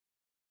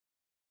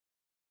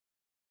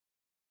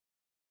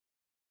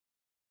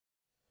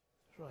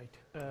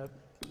Right.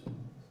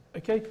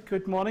 Okay,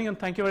 good morning, and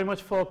thank you very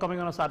much for coming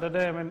on a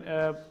Saturday. I mean,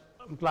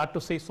 I'm glad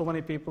to see so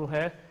many people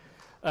here,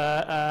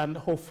 and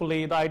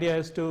hopefully the idea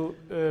is to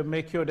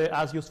make your day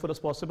as useful as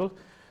possible.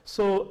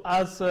 So,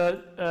 as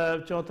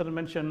Jonathan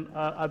mentioned,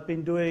 I've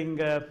been doing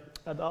the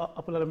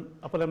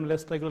upper limb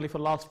list regularly for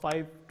the last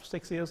 5 to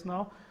 6 years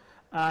now,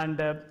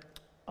 and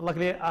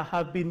luckily I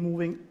have been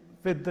moving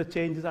with the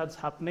changes that's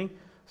happening.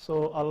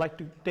 So I'd like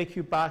to take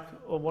you back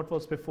of what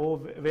was before,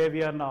 where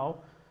we are now.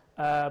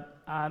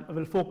 And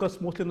we'll focus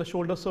mostly on the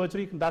shoulder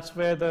surgery. That's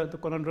where the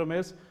conundrum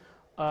is,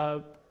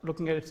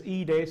 looking at its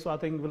E day. So I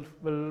think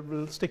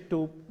we'll stick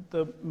to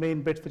the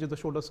main bit, which is the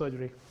shoulder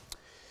surgery.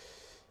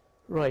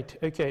 Right,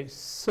 okay,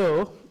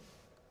 so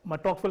my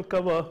talk will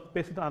cover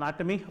basically the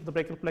anatomy of the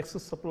brachial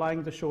plexus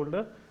supplying the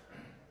shoulder,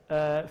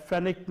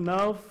 phrenic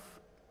nerve,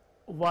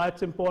 why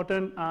it's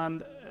important,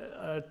 and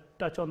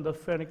touch on the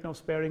phrenic nerve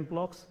sparing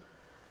blocks.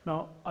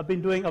 Now, I've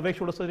been doing awake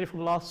shoulder surgery for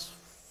the last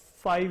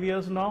 5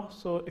 years now,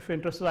 so if you're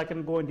interested, I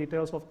can go in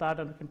details of that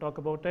and we can talk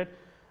about it.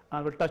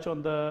 And we'll touch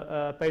on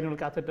the perineal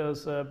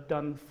catheters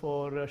done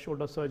for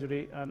shoulder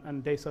surgery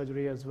and day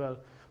surgery as well,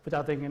 which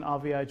I think in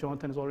RVI,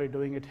 Jonathan is already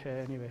doing it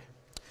here anyway.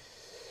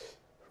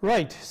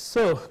 Right,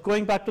 so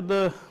going back to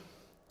the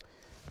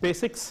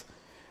basics.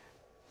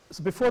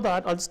 So before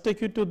that, I'll just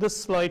take you to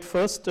this slide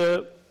first,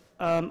 and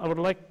I would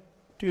like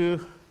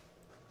to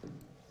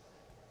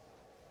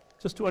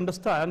just to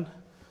understand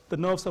the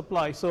nerve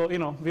supply. So, you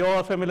know, we all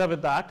are familiar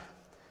with that.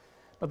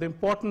 But the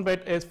important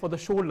bit is for the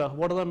shoulder,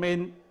 what are the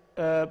main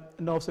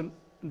nerves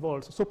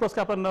involved? So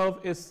suprascapular nerve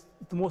is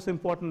the most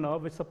important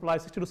nerve, which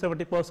supplies 60 to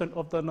 70%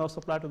 of the nerve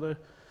supply to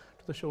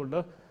the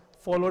shoulder,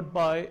 followed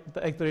by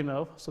the axillary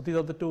nerve. So these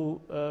are the two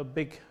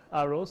big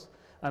arrows.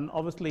 And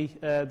obviously,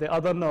 the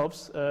other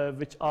nerves,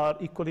 which are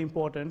equally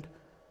important,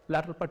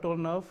 lateral pectoral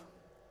nerve,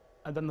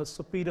 and then the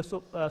superior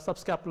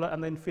subscapular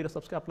and the inferior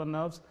subscapular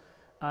nerves,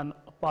 and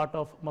a part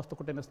of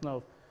musculocutaneous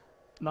nerve.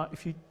 Now,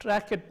 if you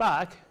track it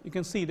back, you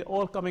can see they're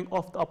all coming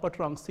off the upper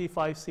trunk, C5,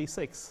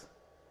 C6.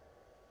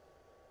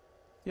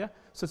 Yeah?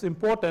 So it's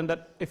important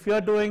that if you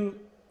are doing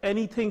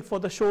anything for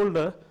the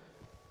shoulder,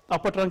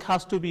 upper trunk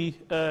has to be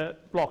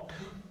blocked,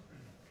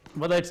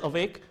 whether it's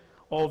awake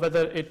or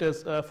whether it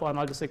is for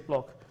analgesic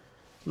block.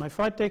 Now, if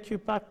I take you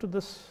back to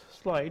this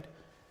slide,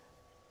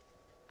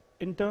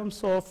 in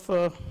terms of,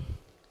 so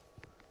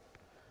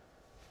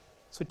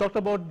we talked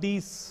about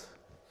these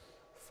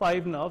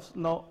 5 nerves.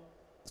 Now,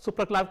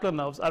 supraclavicular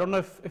nerves, I don't know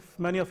if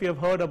many of you have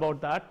heard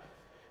about that.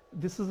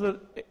 This is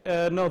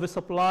a nerve which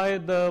supply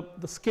the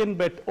skin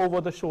bit over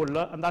the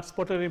shoulder, and that's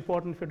particularly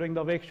important if you're doing the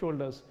awake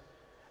shoulders.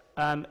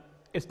 And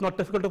it's not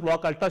difficult to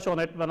block. I'll touch on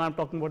it when I'm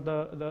talking about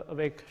the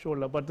awake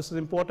shoulder, but this is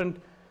important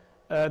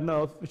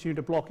nerve which you need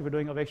to block if you're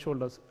doing awake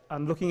shoulders.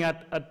 And looking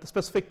at the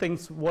specific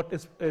things, what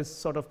is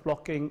sort of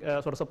blocking,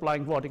 sort of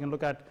supplying what, you can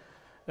look at,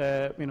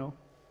 you know,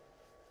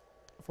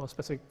 for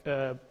specific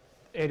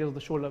areas of the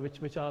shoulder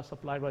which are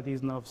supplied by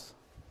these nerves.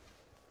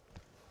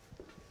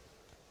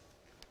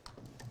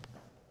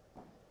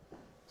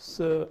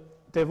 So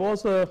there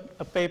was a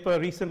paper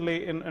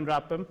recently in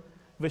RAPM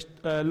which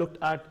looked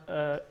at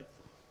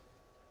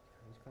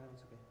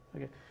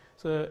okay.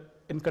 So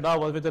in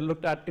cadavers, where they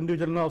looked at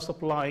individual nerves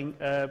supplying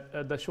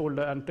the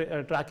shoulder and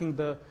tracking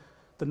the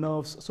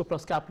nerves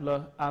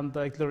suprascapular and the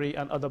axillary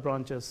and other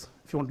branches,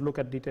 if you want to look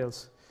at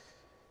details.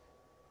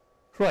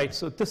 Right,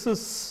 so this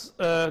is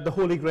the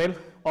holy grail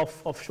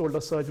of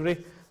shoulder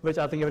surgery, which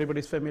I think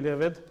everybody is familiar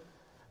with.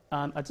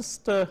 And I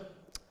just,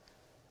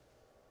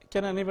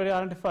 can anybody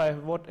identify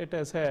what it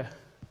is here?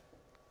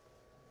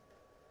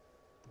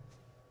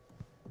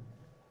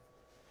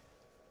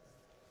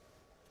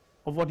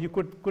 Or what you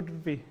could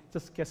it be?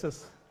 Just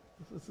guesses.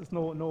 There's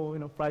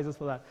no prizes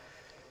for that.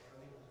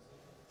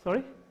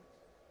 Sorry?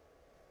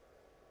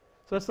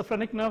 So that's the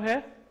phrenic nerve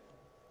here.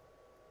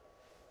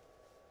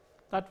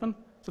 That one.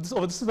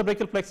 So this is the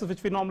brachial plexus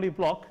which we normally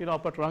block in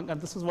upper trunk,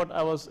 and this is what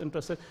I was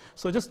interested.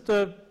 So just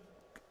the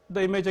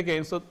image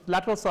again. So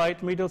lateral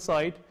side, medial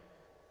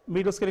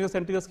scalenus,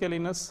 anterior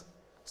scalenus,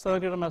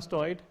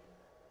 sternocleidomastoid,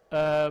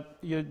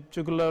 your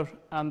jugular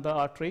and the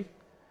artery.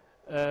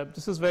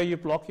 This is where you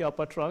block your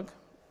upper trunk,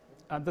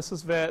 and this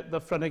is where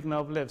the phrenic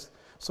nerve lives.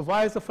 So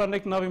why is the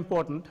phrenic nerve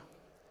important?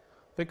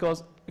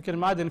 Because you can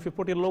imagine if you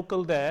put your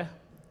local there,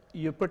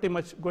 you're pretty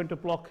much going to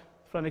block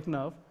phrenic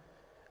nerve.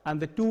 And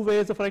the 2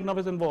 ways the phrenic nerve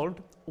is involved.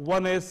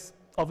 One is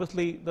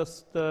obviously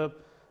the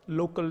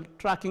local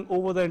tracking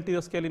over the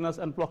anterior scalenus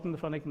and blocking the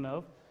phrenic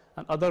nerve.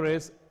 And other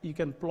is you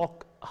can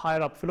block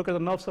higher up. If you look at the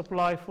nerve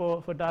supply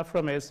for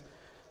diaphragm is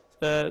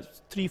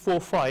 3, 4,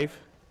 5,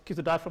 keeps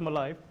the diaphragm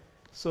alive.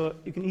 So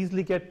you can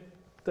easily get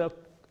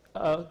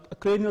a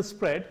cranial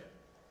spread,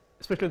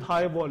 especially with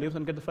higher volumes,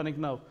 and get the phrenic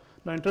nerve.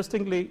 Now,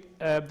 interestingly,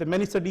 there are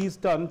many studies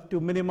done to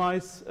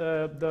minimize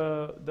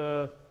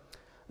the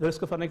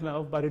risk of phrenic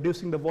nerve by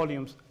reducing the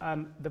volumes,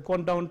 and they've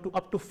gone down to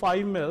up to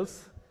 5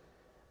 mils,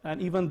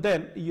 and even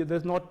then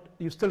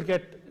you still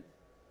get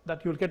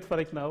that you'll get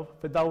phrenic nerve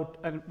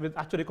with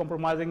actually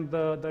compromising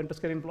the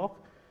interscalene block.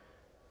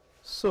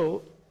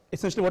 So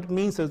essentially what it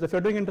means is if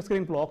you're doing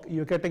interscalene block,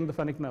 you're getting the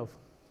phrenic nerve.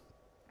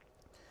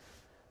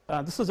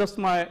 This is just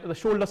the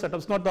shoulder setup.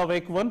 It's not the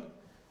awake one.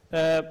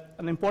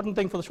 An important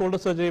thing for the shoulder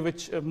surgery,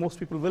 which most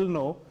people will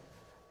know,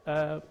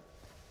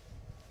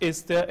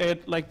 is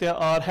there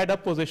are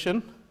head-up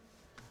position,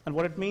 and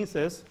what it means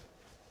is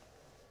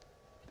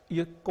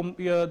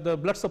the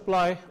blood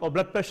supply or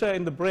blood pressure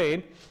in the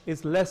brain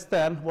is less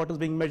than what is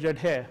being measured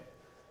here,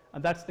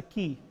 and that's the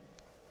key.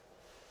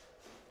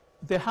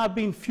 There have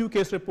been few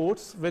case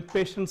reports with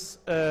patients,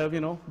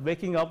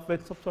 waking up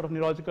with some sort of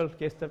neurological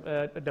case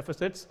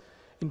deficits,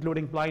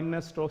 including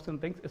blindness, strokes, and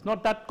things. It's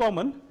not that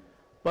common,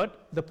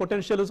 but the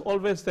potential is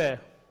always there.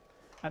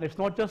 And it's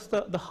not just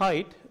the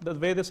height, the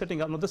way they're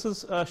sitting up. Now, this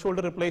is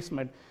shoulder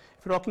replacement.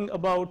 If you're talking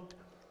about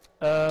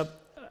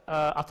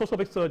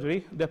arthroscopic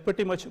surgery, they're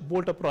pretty much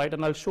bolt upright,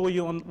 and I'll show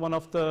you on one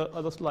of the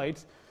other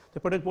slides.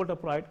 They're pretty much bolt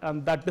upright,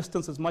 and that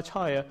distance is much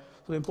higher.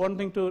 So the important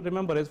thing to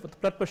remember is with the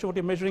blood pressure, what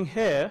you're measuring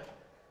here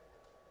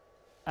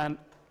and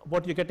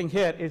what you're getting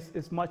here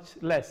is much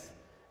less.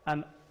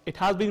 And it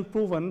has been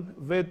proven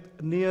with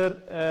near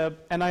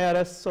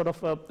NIRS sort of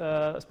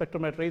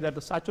spectrometry that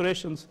the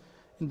saturations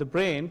in the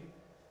brain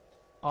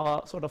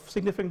are sort of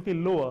significantly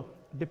lower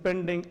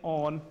depending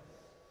on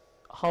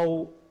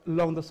how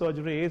long the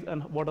surgery is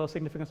and what are the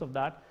significance of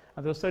that.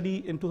 And there's a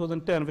study in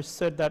 2010 which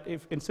said that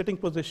if in sitting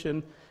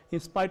position, in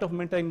spite of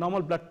maintaining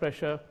normal blood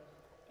pressure,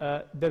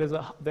 there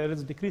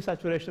is decreased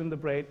saturation in the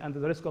brain and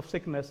there's a risk of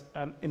sickness.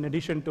 And in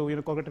addition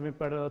to cognitive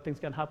impairment, things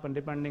can happen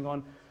depending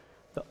on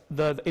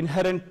the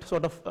inherent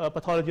sort of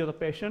pathology of the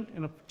patient.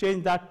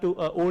 Change that to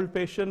an old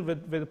patient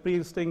with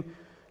pre-existing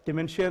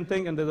dementia and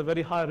thing, and there's a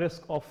very high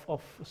risk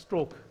of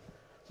stroke.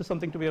 So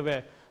something to be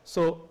aware.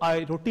 So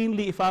I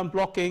routinely, if I'm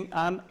blocking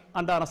and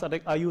under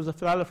anesthetic, I use a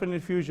phenylephrine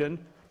infusion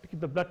to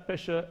keep the blood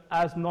pressure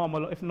as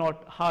normal, if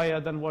not higher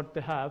than what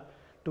they have,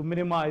 to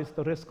minimize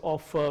the risk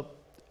of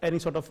any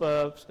sort of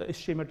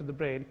ischemia to the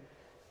brain.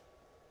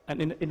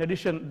 And in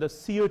addition, the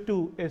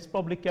CO2 is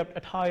probably kept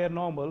at higher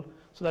normal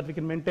so that we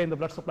can maintain the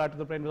blood supply to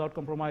the brain without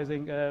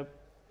compromising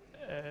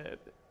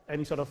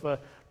any sort of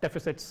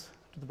deficits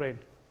to the brain.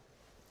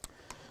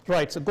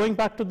 Right, so going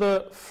back to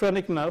the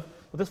phrenic nerve,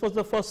 this was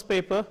the first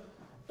paper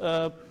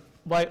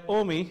by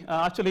Omi.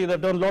 Actually,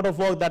 they've done a lot of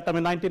work that time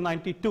in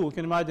 1992, you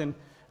can imagine,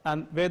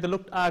 and where they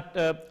looked at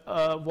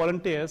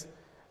volunteers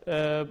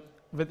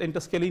with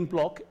interscalene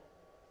block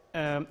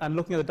and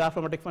looking at the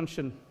diaphragmatic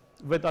function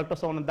with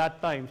ultrasound at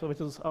that time, so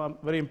which is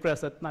very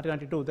impressed at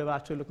 1992, they were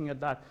actually looking at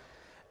that.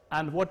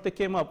 And what they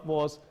came up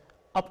was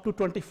up to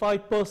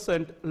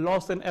 25%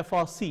 loss in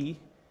FRC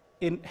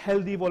in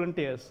healthy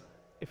volunteers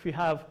if you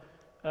have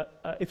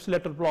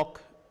ipsilateral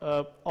block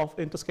of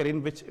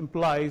interscalene, which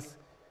implies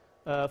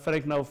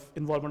phrenic nerve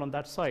involvement on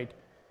that side.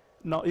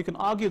 Now, you can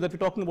argue that we're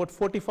talking about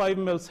 45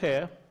 mils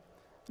here.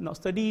 Now,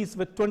 studies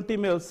with 20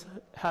 mils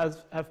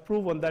have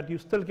proven that you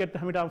still get the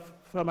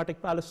hemidiaphragmatic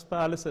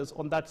paralysis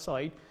on that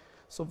side,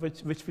 so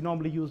which we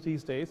normally use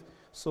these days.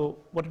 So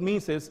what it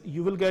means is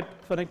you will get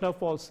phrenic nerve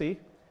palsy,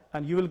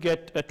 and you will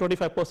get a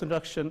 25%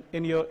 reduction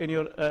in your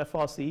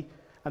FRC,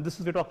 and this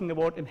is we're talking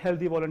about in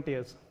healthy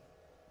volunteers.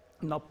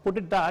 Now,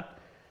 put that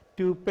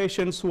to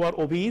patients who are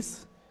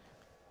obese,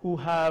 who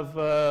have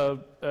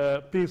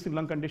pre-existing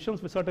lung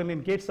conditions, which certainly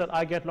in Gateshead,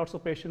 I get lots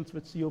of patients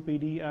with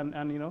COPD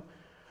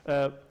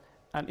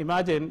and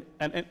imagine,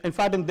 and in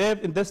fact, in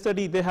this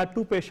study, they had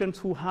two patients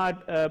who had,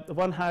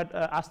 one had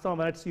asthma,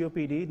 one had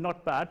COPD,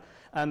 not bad,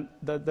 and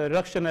the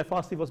reduction in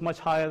FRC was much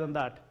higher than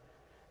that.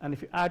 And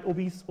if you add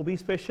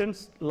obese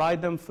patients, lie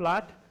them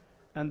flat,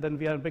 and then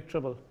we are in big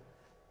trouble.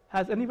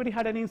 Has anybody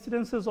had any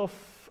incidences of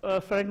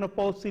phrenic nerve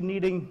palsy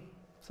needing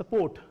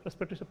support,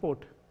 respiratory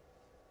support?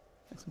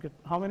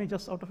 How many,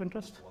 just out of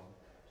interest?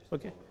 One.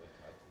 Okay.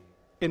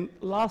 In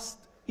last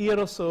year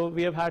or so,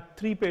 we have had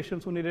 3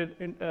 patients who needed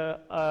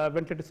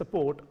ventilator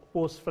support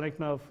post phrenic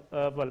nerve,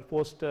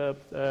 post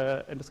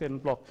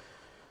interscalene block.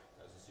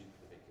 That's a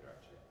super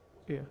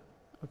actually. Yeah.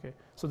 Okay.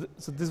 So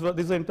these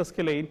are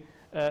interscalene.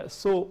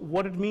 So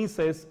what it means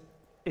is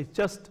it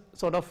just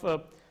sort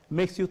of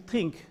makes you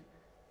think,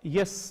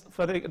 yes,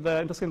 the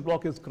interscalene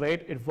block is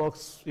great. It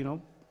works,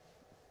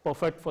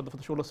 perfect for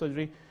the shoulder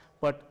surgery.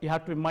 But you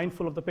have to be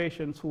mindful of the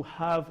patients who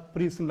have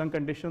pre-existing lung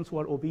conditions, who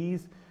are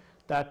obese,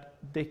 that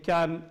they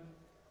can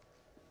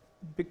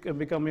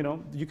become,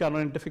 you can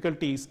run into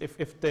difficulties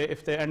if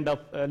they end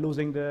up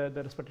losing the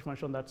respiratory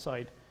function on that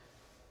side.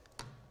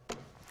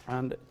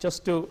 And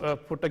just to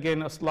put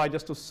again a slide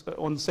just to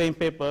on the same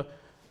paper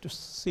to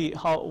see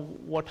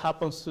what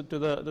happens to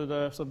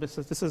the so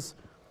this is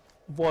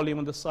volume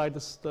on the side,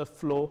 this is the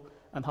flow,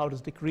 and how it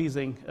is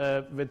decreasing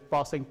with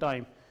passing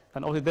time.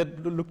 And obviously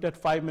they looked at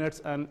 5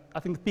 minutes, and I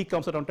think the peak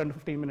comes around 10 to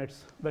 15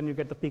 minutes when you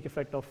get the peak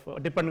effect of,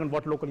 depending on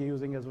what local you're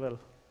using as well.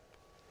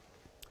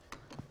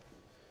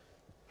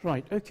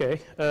 Right, okay.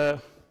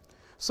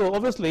 So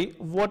obviously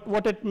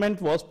what it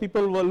meant was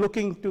people were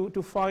looking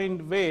to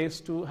find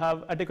ways to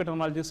have adequate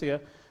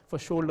analgesia for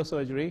shoulder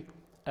surgery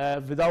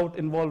without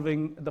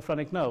involving the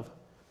phrenic nerve.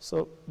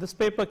 So this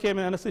paper came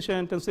in Anaesthesia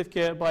Intensive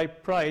Care by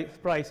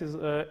Price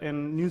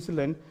in New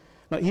Zealand,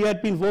 Now, he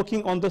had been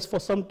working on this for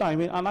some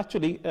time, and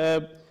actually,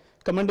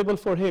 commendable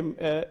for him.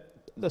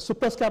 The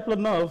suprascapular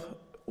nerve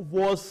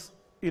was,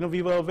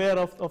 we were aware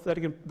of that.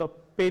 The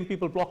pain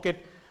people block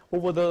it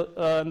over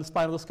in the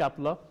spine of the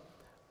scapula,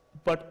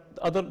 but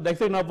the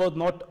X-ray nerve was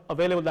not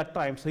available at that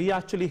time. So he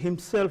actually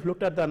himself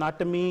looked at the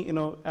anatomy,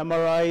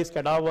 MRIs,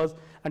 cadavers,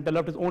 and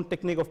developed his own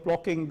technique of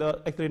blocking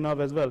the X-ray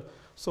nerve as well.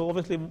 So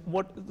obviously,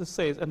 what this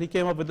says, and he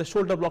came up with the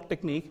shoulder block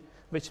technique,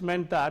 which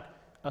meant that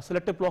a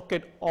selective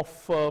blockade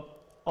of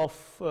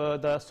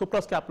the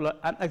suprascapular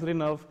and X-ray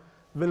nerve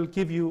will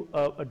give you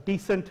a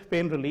decent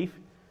pain relief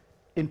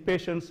in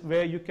patients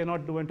where you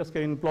cannot do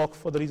interscalene block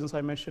for the reasons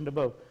I mentioned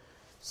above.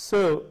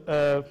 So,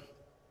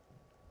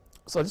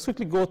 so I'll just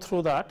quickly go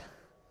through that.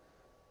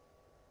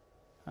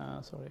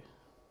 Sorry,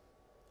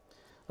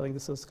 I think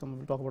this is coming.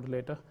 We'll talk about it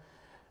later.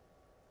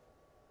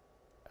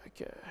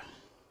 Okay,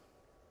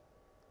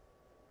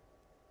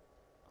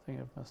 I think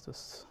I've missed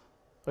this.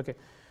 Okay,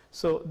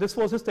 so this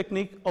was his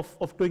technique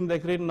of doing the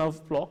X-ray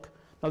nerve block.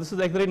 Now this is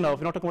the X-ray nerve.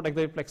 We're not talking about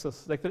X-ray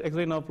plexus. The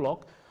X-ray nerve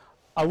block.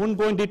 I wouldn't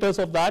go in details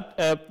of that.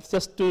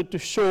 Just to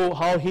show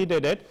how he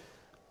did it.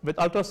 With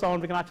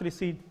ultrasound, we can actually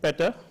see it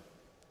better.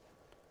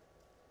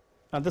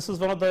 And this is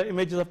one of the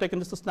images I've taken,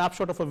 just a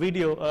snapshot of a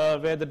video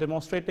where they're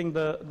demonstrating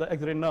the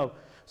X-ray nerve.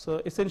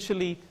 So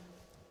essentially,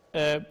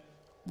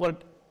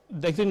 what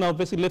the X-ray nerve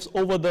basically lives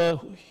over the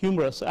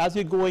humerus. So as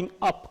you're going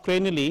up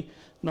cranially,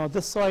 now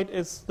this side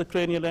is the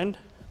cranial end.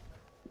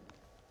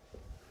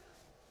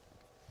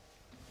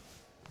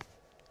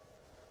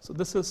 So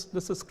this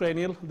is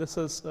cranial, this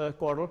is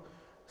caudal.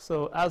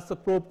 So as the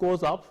probe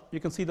goes up,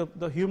 you can see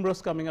the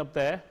humerus coming up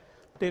there,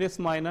 teres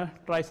minor,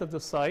 tricep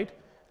this side,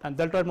 and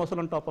deltoid muscle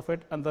on top of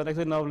it, and the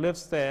X-ray nerve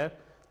lives there,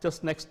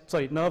 just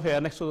nerve here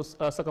next to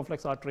the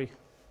circumflex artery.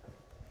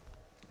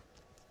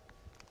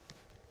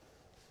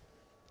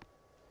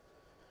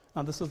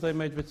 And this is the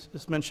image which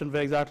is mentioned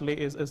where exactly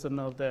is the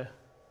nerve there.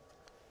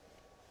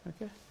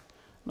 Okay.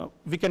 Now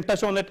we can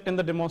touch on it in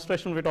the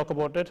demonstration when we talk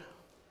about it.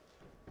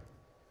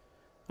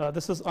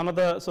 This is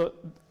another, so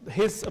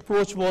his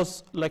approach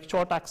was like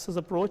short axis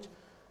approach.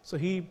 So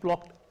he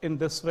blocked in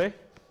this way.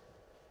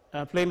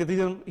 Plainly, the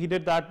reason he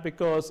did that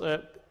because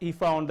he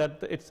found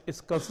that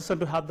it's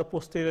consistent to have the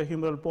posterior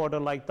humeral border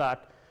like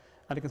that.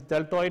 And you can see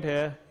deltoid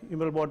here,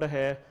 humeral border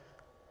here.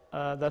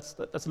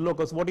 That's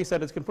local. So what he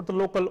said is you can put the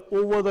local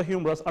over the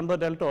humerus under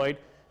the deltoid,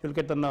 you'll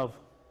get the nerve.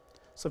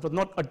 So it was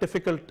not a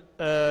difficult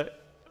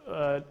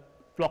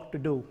block to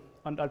do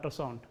on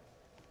ultrasound.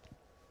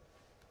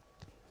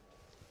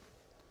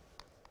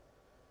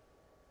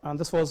 And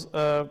this was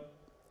the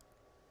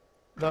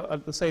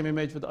same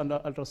image with under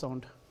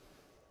ultrasound.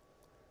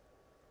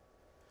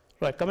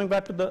 Right, coming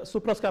back to the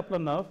suprascapular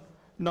nerve.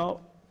 Now,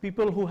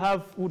 people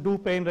who do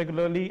pain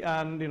regularly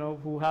and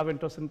who have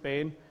interest in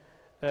pain,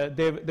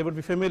 they would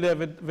be familiar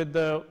with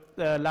the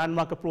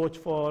landmark approach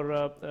for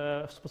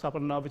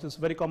suprascapular nerve, which is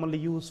very commonly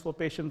used for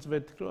patients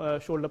with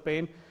shoulder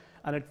pain,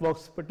 and it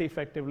works pretty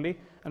effectively.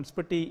 And it's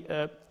pretty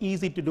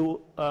easy to do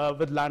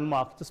with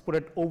landmark. Just put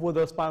it over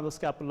the spine of the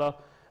scapula,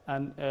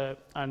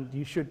 and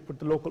you should put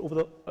the local over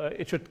the.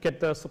 It should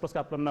get the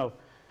suprascapular nerve.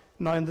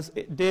 Now, in this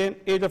day and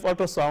age of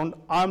ultrasound,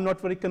 I'm not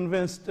very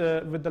convinced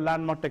with the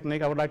landmark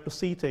technique. I would like to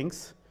see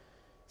things.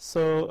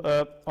 So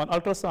on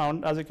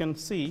ultrasound, as you can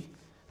see,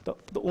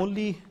 the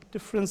only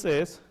difference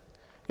is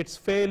it's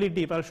fairly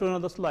deep. I'll show you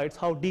on the slides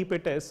how deep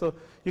it is. So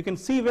you can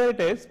see where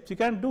it is. You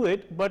can do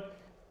it, but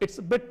it's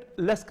a bit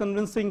less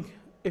convincing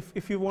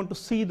if you want to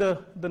see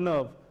the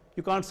nerve.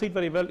 You can't see it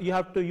very well. You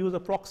have to use a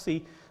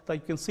proxy that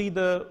you can see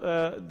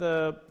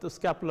the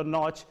scapular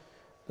notch,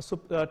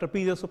 the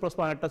trapezius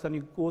supraspinatus, and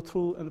you go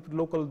through and put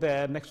local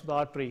there next to the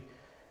artery.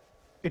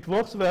 It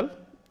works well,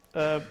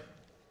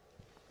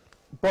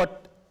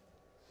 but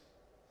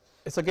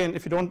it's again,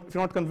 if you're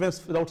not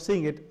convinced without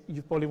seeing it,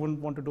 you probably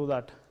wouldn't want to do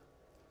that.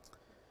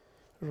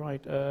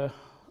 Right, I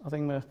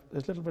think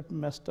it's a little bit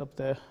messed up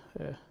there.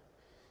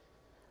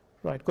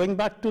 Right, going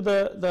back to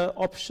the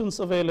options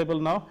available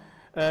now.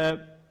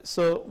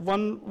 So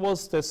one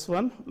was this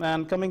one,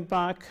 and coming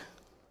back,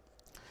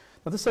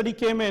 now this study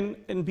came in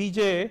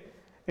BJ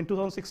in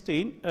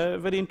 2016.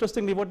 Very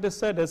interestingly, what they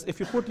said is if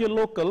you put your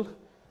local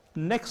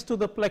next to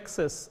the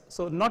plexus,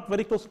 so not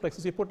very close to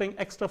plexus, you're putting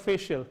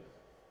extrafacial.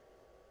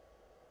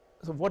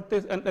 So what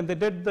they and they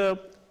did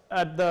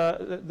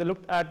they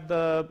looked at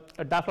the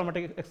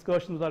diaphragmatic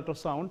excursion with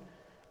ultrasound,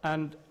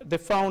 and they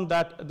found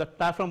that the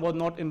diaphragm was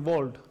not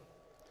involved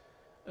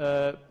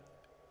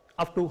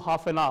up to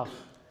half an hour.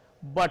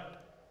 But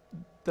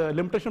the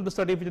limitation of the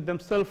study, which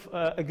themselves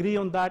agree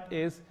on that,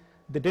 is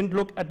they didn't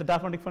look at the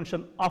diaphragmatic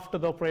function after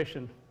the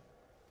operation,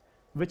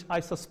 which I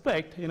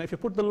suspect, if you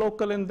put the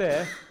local in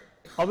there,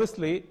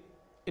 obviously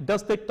it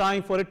does take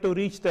time for it to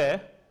reach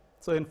there.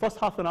 So in first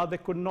half an hour, they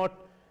could not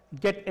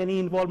get any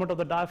involvement of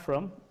the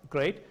diaphragm.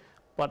 Great.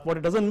 But what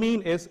it doesn't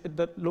mean is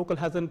the local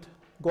hasn't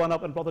gone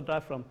up and blocked the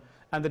diaphragm.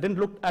 And they didn't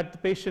look at the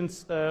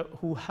patients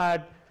who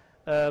had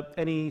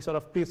any sort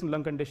of pre-existing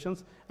lung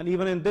conditions. And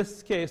even in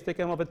this case, they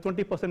came up with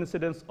 20%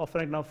 incidence of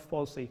phrenic nerve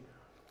palsy.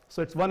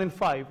 So it's 1 in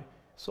 5.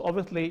 So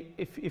obviously,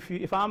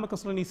 if I'm a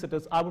consultant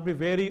anesthetist, I would be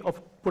wary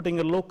of putting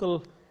a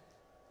local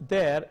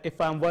there if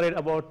I'm worried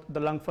about the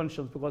lung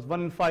functions, because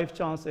 1 in 5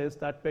 chance is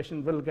that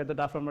patient will get the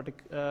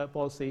diaphragmatic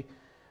palsy.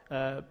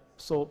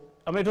 So,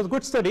 I mean, it was a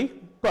good study,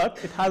 but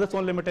it has its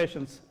own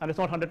limitations, and it's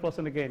not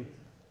 100% again.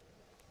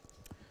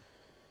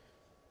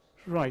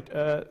 Right,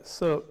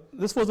 so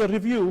this was a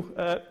review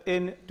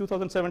in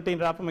 2017,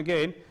 RAPM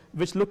again,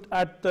 which looked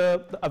at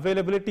the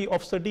availability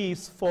of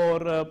studies for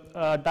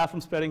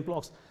diaphragm sparing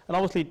blocks. And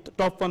obviously,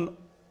 top one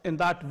in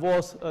that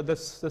was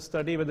this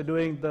study where they're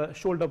doing the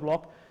shoulder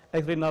block,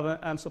 external nerve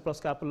and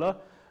suprascapular.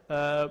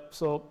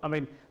 So, I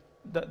mean,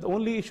 the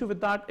only issue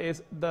with that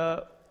is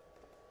the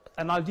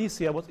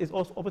analgesia is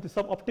also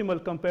obviously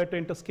suboptimal compared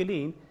to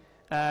interscalene,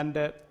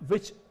 and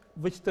which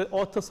the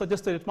author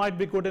suggested it might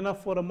be good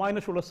enough for a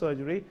minor shoulder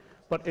surgery,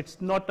 but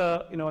it's not,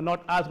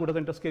 not as good as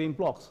interscalene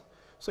blocks.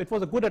 So it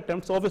was a good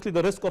attempt. So obviously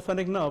the risk of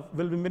phrenic nerve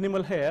will be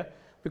minimal here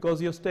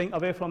because you're staying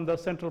away from the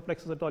central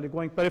plexus at all. You're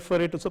going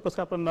periphery to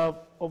suprascapular nerve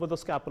over the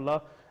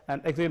scapula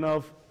and axillary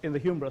nerve in the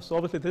humerus. So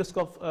obviously the risk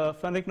of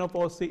phrenic nerve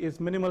palsy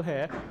is minimal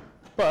here,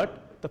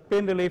 but the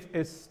pain relief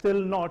is still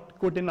not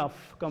good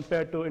enough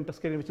compared to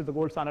interscalene, which is the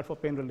gold standard for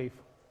pain relief.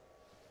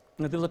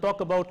 Now, there's a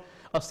talk about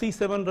a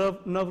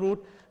C7 nerve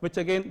root, which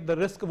again the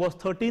risk was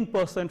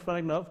 13%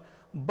 phrenic nerve,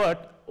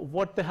 but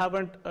what they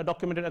haven't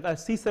documented at a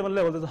C7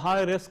 level, there's a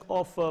high risk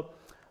of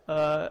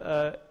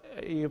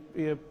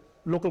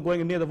local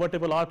going near the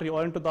vertebral artery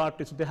or into the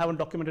artery. So they haven't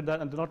documented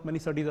that, and there are not many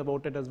studies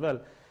about it as well.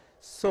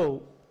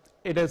 So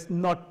it is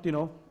not,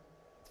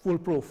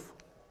 foolproof.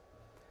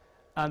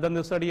 And then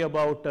the study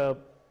about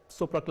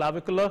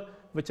supraclavicular,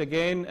 which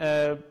again,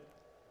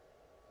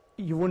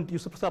 you wouldn't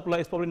use suprascapular,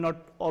 is probably not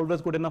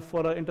always good enough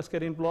for an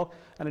interscalene block,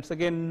 and it's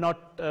again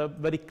not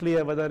very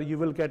clear whether you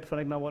will get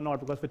phrenic nerve or not,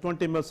 because with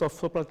 20 mils of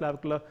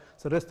supraclavicular,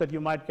 it's a risk that you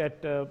might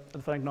get the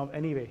phrenic nerve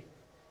anyway.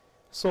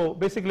 So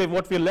basically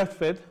what we're left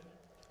with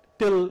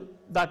till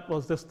that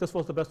was this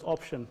was the best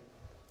option.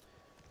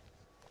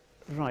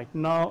 Right,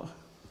 now,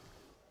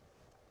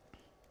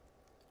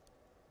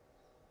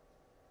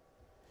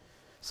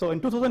 so in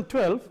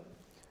 2012,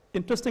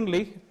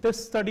 interestingly,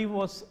 this study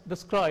was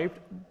described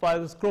by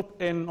this group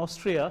in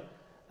Austria,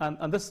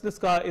 and this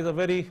guy is a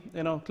very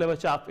clever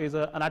chap. He's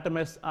an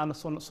anatomist and a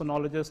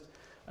sonologist,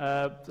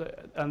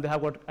 and they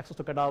have got access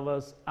to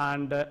cadavers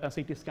and a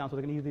CT scan, so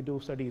they can easily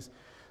do studies.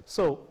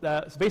 So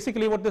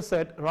basically what they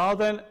said,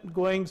 rather than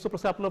going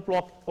suprascapular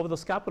block over the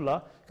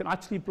scapula, you can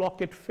actually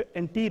block it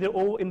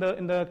anterior in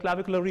the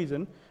clavicular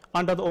region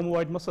under the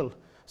omoid muscle.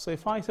 So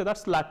if I say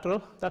that's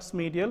lateral, that's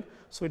medial,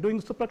 so we're doing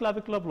the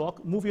supraclavicular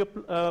block, move your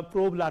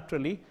probe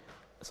laterally.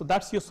 So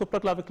that's your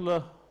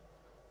supraclavicular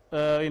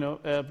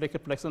brachial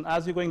plexus. And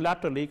as you're going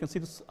laterally, you can see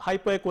this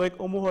hyperechoic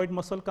omoid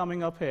muscle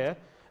coming up here,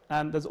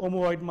 and there's the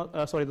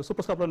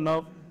suprascapular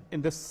nerve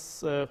in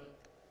this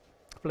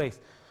place.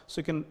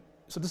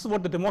 So this is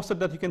what they demonstrated,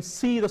 that you can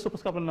see the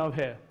suprascapular nerve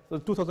here. So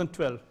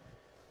 2012.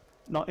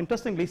 Now,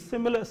 interestingly,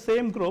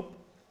 same group.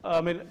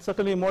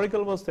 Certainly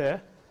Morigal was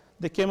there.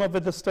 They came up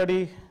with the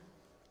study.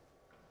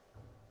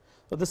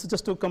 So this is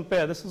just to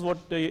compare. This is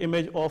what the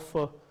image of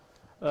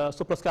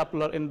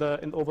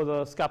suprascapular over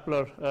the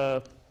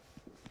scapular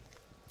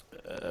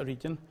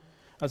region.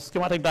 A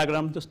schematic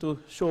diagram just to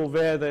show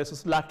where there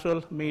is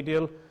lateral,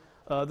 medial.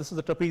 This is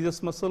the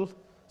trapezius muscle,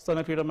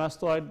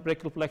 sternocleidomastoid,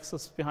 brachial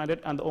plexus behind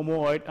it, and the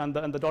omoid, and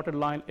the dotted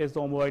line is the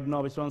omoid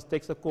nerve, which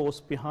takes a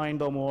course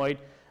behind the omoid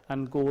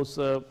and goes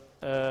under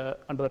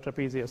the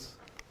trapezius.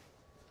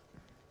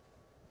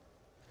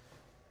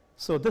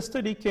 So this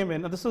study came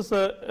in, and this is,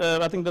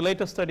 I think, the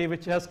latest study,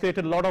 which has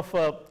created a lot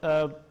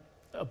of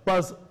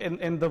buzz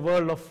in the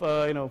world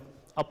of,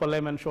 upper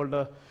limb and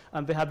shoulder,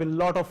 and there have been a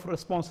lot of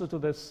responses to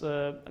this,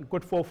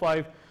 good 4 or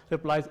 5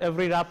 replies.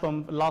 Every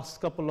RAPM,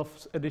 last couple of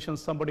editions,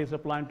 somebody is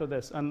replying to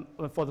this, and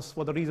for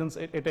the reasons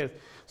it is.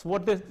 So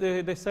what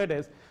they said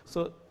is,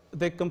 so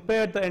they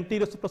compared the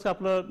anterior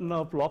suprascapular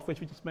nerve block, which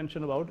we just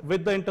mentioned about,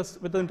 with the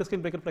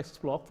interscalene brachial plexus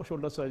block for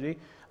shoulder surgery,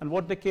 and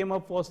what they came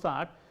up was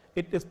that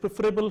it is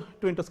preferable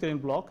to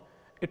interscalene block.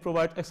 It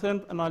provides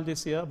excellent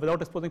analgesia without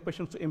exposing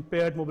patients to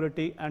impaired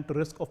mobility and to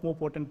risk of more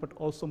potent but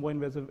also more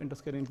invasive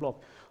interscalene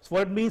block. So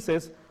what it means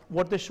is,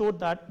 what they showed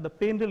that the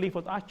pain relief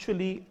was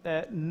actually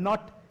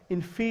not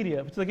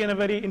inferior, which is again a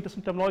very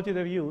interesting terminology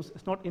they've used.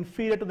 It's not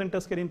inferior to the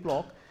interscalene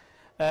block.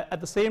 At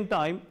the same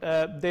time,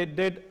 they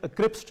did a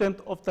grip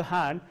strength of the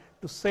hand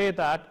to say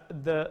that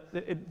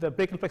the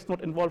brachial plexus is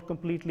not involved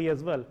completely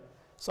as well.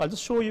 So I'll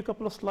just show you a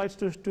couple of slides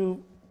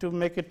to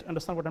make it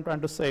understand what I'm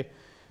trying to say.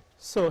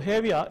 So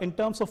here we are in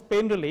terms of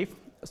pain relief.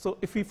 So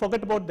if we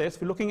forget about this,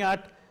 we're looking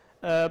at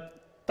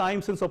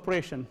time since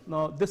operation.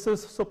 Now this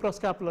is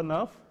suprascapular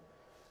nerve,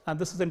 and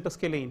this is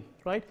interscalene,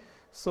 right?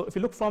 So if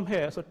you look from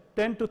here, so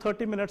 10 to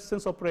 30 minutes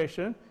since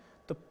operation,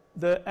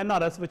 the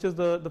NRS, which is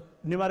the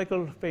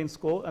numerical pain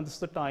score, and this is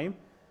the time,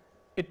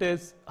 it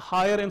is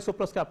higher in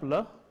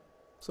suprascapular.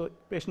 So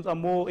patients are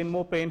in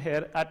more pain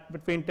here at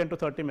between 10 to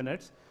 30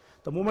 minutes.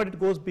 The moment it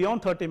goes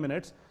beyond 30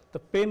 minutes, the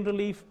pain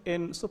relief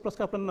in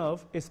suprascapular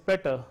nerve is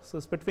better. So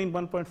it's between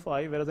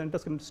 1.5, whereas the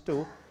interscreen is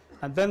 2.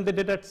 And then they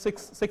did at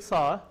 6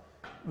 hours,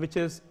 which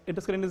is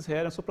interscreen is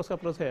here and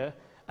suprascapular is here.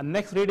 And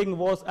next reading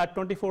was at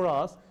 24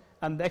 hours,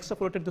 and they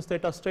extrapolated this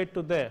data straight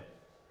to there,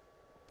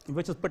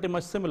 which is pretty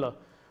much similar.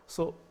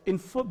 So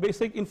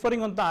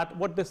inferring on that,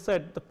 what they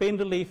said, the pain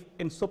relief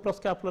in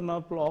suprascapular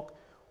nerve block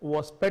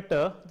was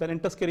better than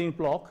interscreen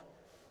block,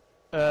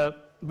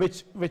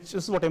 which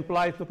is what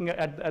implies looking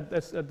at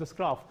this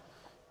graph.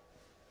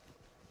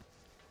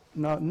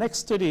 Now, next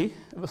study,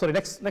 sorry,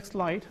 next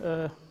slide.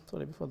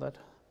 Sorry, before that.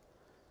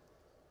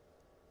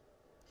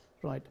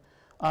 Right,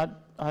 I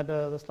had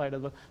the slide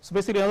as well. So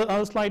basically,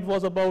 another slide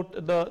was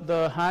about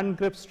the hand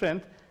grip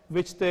strength,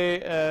 which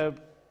they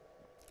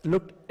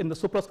looked in the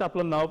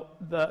suprascapular nerve.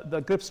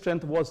 The grip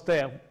strength was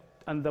there,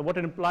 and what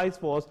it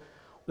implies was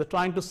they're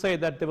trying to say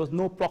that there was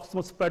no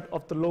proximal spread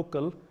of the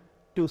local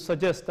to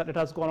suggest that it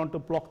has gone on to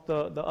block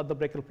the other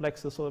brachial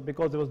plexus. So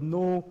because there was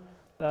no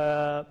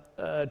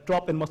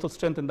drop in muscle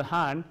strength in the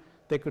hand,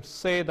 they could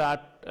say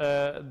that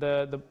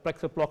the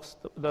plexus blocks,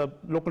 the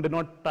local did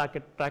not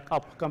track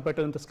up compared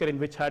to the interscreen,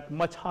 which had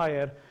much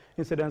higher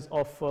incidence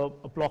of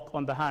a block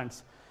on the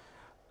hands.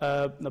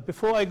 Now,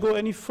 before I go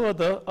any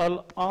further,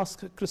 I'll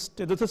ask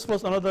Khristianne. This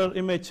was another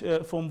image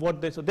from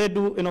what they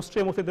do in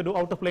Australia. Mostly they do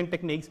out of plane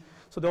techniques,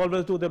 so they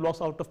always do their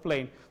loss out of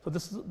plane. So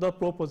this is the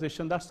pro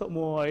position. That's the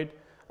omohyoid.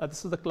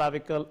 This is the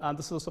clavicle, and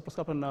this is the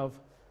suprascapular nerve.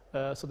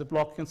 So the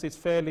block, you can see, it's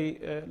fairly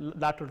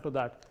lateral to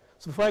that.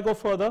 So before I go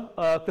further,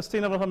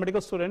 Khristianne, one of our medical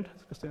student,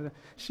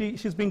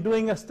 she's been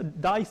doing a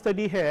dye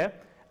study here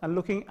and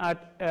looking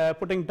at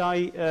putting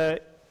dye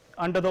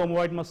under the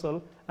omohyoid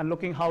muscle and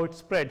looking how it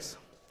spreads.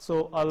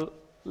 So I'll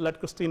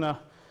let Khristianne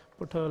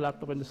put her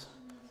laptop in this.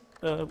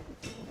 Good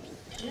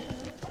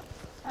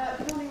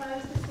morning, my name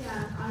is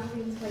Khristianne. I'm an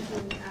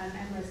integrating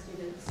MRes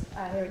student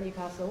here at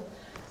Newcastle,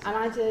 and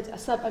I did a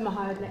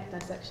sub-omohyoid neck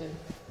dissection.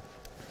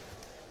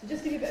 So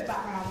just to give you a bit of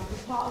background,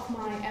 as part of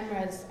my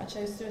MRes, I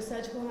chose to do a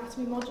surgical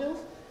anatomy module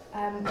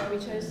where we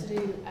chose to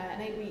do an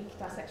 8-week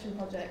dissection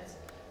project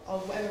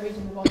of whatever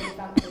region the body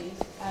fancies.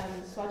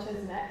 So I chose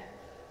the neck.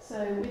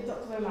 So with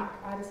Dr. Womack,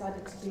 I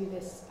decided to do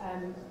this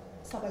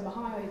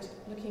sub-omohyoid,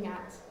 looking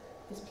at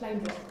this plain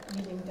block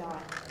using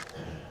dye.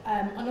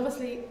 And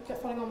obviously,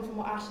 following on from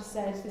what Ash has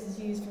said, this is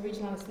used for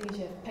regional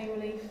anaesthesia for pain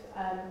relief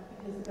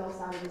because the gold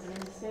standard is an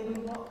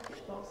interscaling block,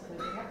 which blocks the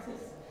brachial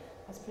plexus,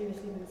 as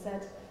previously been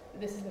said. But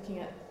this is looking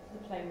at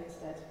the plane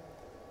instead.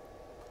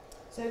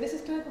 So this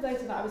is clinical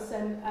data that I was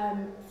sent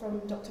from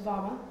Dr.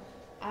 Varma.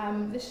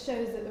 This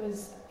shows that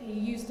he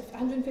used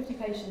 150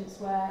 patients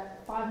where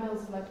 5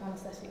 mils of local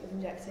anaesthetic was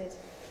injected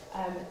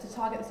to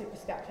target the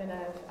suprascapular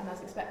nerve, and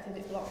as expected,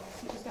 it blocked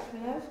the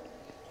suprascapular nerve.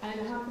 And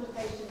in a handful of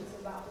patients,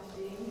 about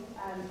 10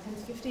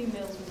 to 15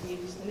 mils was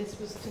used, and this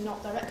was to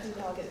not directly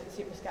target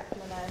the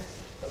suprascapular nerve,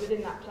 but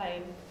within that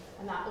plane,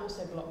 and that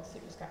also blocked the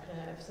suprascapular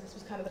nerve. So this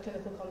was kind of the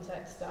clinical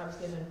context that I was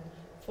given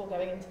before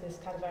going into this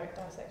cadaveric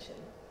dissection.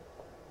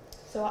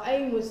 So our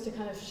aim was to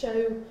kind of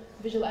show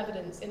visual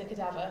evidence in a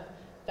cadaver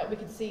that we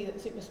could see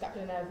that the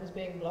suprascapular nerve was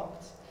being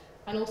blocked,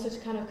 and also to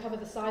kind of cover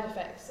the side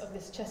effects of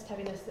this chest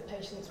heaviness that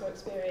patients were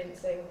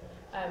experiencing,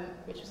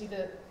 which was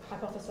either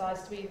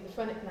hypothesised to be the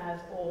phrenic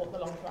nerve or the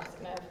long thoracic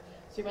nerve.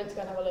 So we went to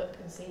go and have a look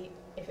and see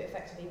if it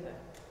affected either.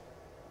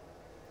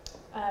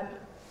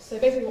 So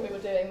basically what we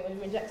were doing was we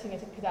were injecting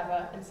it in a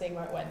cadaver and seeing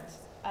where it went.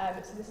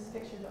 So this is a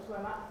picture of Dr.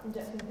 Womack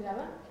injecting the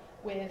cadaver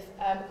with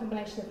a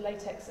combination of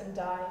latex and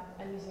dye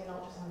and using an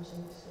ultrasound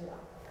machine to do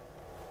that.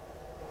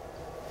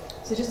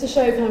 So just to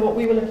show kind of what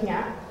we were looking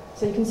at,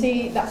 so you can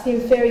see that's the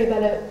inferior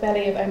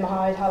belly of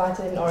omohyoid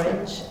highlighted in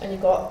orange, and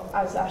you've got,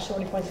 as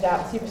Ashwani pointed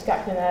out, the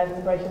suprascapular nerve and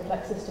the brachial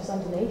plexus just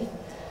underneath.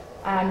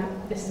 And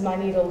this is my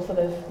needle for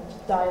the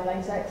dye of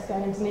latex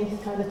going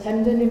underneath kind of the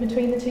tendon in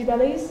between the two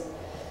bellies.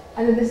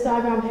 And then this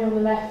diagram here on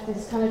the left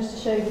is kind of just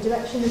to show the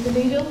direction of the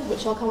needle,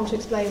 which I'll come on to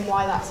explain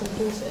why that's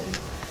important.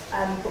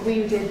 But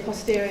we did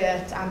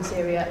posterior to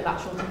anterior,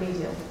 lateral to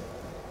medial.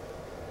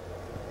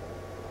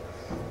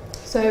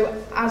 So,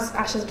 as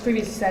Ash has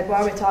previously said,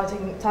 while we're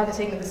targeting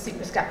the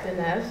suprascapular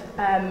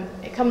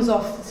nerve, it comes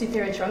off the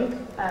superior trunk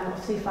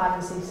of C5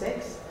 and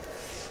C6.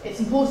 It's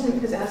important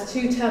because it has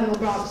 2 terminal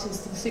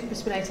branches to the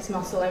supraspinatus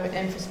muscle and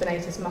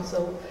infraspinatus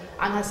muscle,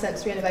 and has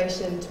sensory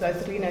innervation to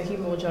both the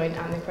glenohumeral joint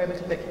and the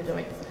acromioclavicular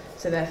joint.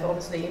 So, therefore,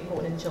 obviously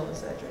important in children's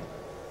surgery.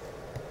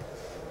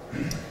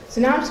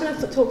 So now I'm just going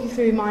to talk you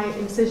through my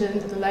incision,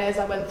 the layers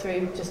I went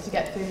through just to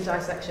get through the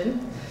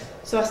dissection.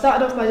 So I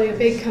started off by doing a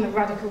big kind of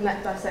radical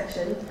neck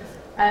dissection.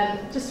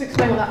 Just to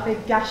explain what that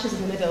big gash is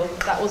in the middle,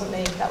 that wasn't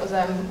me, that was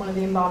one of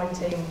the embalming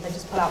team. They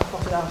just pulled out the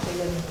carotid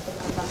artery and put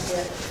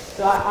it.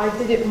 So I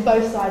did it from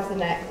both sides of the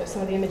neck, but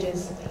some of the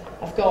images,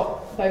 I've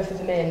got both of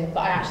them in,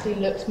 but I actually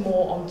looked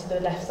more onto the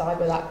left side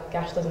where that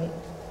gash doesn't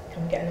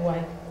kind of get in the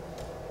way.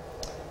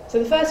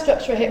 So the first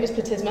structure I hit was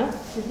platysma.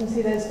 You can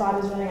see those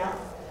fibres running out.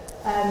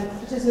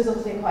 Platysma is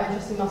obviously quite an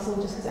interesting muscle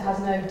just because it has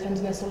no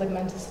tendinous or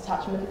ligamentous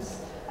attachments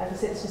and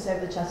sits just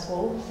over the chest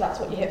wall, so that's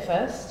what you hit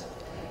first.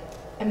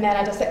 And then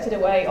I dissected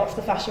away off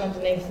the fascia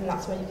underneath, and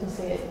that's where you can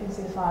see it. You can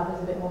see the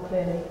fibres a bit more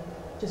clearly,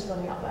 just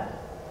running up there.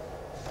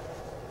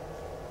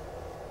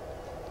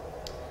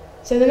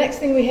 So the next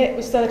thing we hit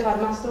was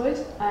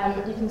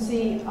sternocleidomastoid. You can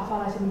see I've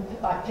highlighted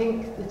in like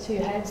pink the two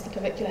heads, the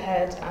clavicular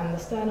head and the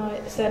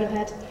sternum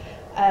head.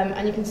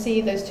 And you can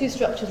see those two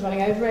structures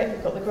running over it.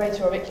 You've got the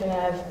greater auricular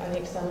nerve and the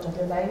external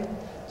jugular vein.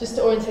 Just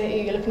to orientate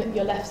you, you're looking at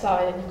your left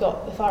side and you've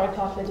got the thyroid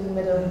cartilage in the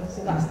middle,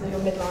 so that's your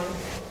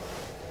midline.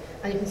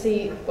 And you can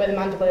see where the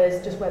mandible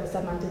is, just where the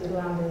submandibular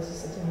gland is,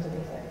 just sitting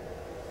underneath it.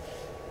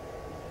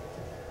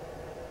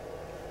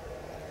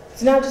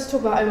 So now just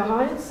talk about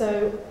omohyoid.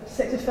 So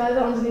dissected further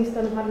underneath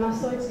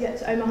sternocleidomastoid to get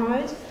to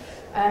omohyoid.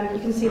 You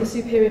can see the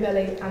superior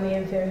belly and the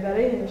inferior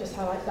belly, and just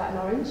highlight that in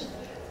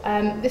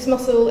orange. This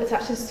muscle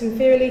attaches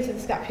inferiorly to the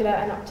scapula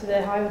and up to the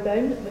hyoid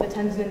bone with a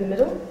tendon in the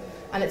middle,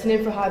 and it's an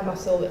infrahyoid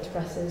muscle that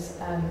depresses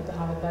the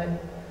hyoid bone.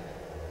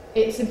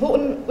 It's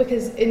important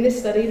because in this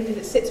study, because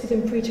it sits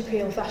within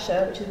pretracheal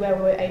fascia, which is where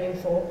we're aiming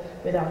for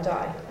with our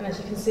dye. And as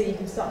you can see, you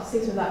can start to see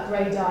some of that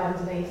grey dye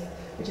underneath,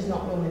 which is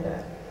not normally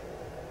there.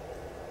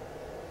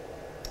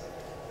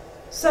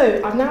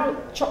 So I've now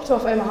chopped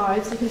off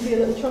omohyoid, so you can see a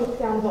little trunk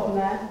down the bottom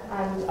there,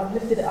 and I've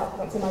lifted it up,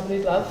 that's in my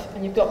blue glove,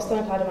 and you've got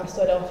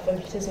sternocleidomastoid off and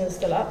platysma is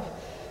still up.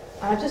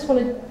 And I just want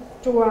to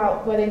draw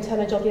out where the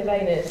internal jugular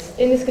vein is.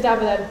 In this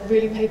cadaver they're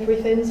really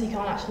papery thin, so you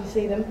can't actually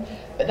see them,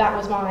 but that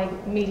was my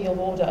medial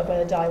border of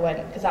where the dye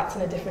went, because that's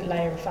in a different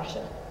layer of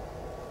fascia.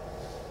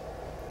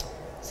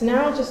 So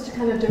now just to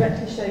kind of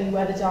directly show you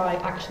where the dye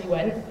actually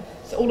went,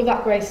 so all of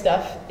that grey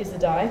stuff is the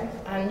dye,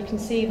 and you can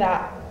see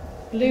that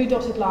blue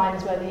dotted line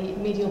is where the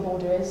medial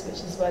border is, which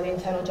is where the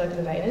internal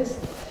jugular vein is.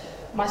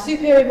 My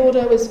superior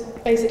border was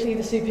basically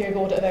the superior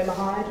border of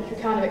omohyoid, which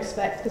we kind of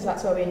expect because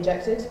that's where we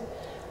injected.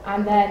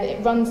 And then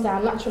it runs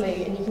down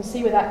laterally, and you can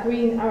see where that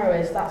green arrow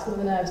is, that's one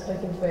of the nerves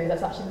poking through,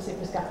 that's actually the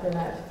suprascapular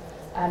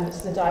nerve.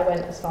 So the dye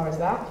went as far as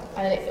that.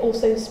 And it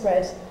also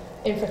spread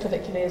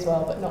infraclavicularly as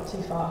well, but not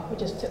too far. We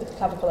just took the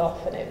clavicle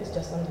off and it was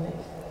just underneath.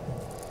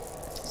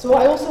 So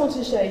what I also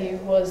wanted to show you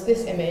was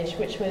this image,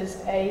 which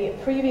was a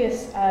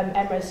previous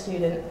MRes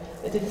student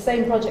that did the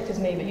same project as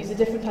me, but used a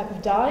different type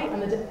of dye,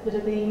 and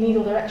the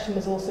needle direction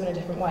was also in a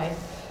different way.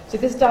 So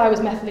this dye was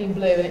methylene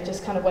blue, and it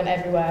just kind of went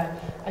everywhere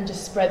and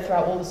just spread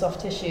throughout all the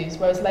soft tissues,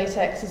 whereas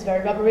latex is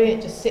very rubbery,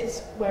 it just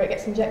sits where it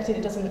gets injected,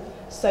 it doesn't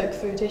soak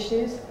through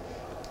tissues.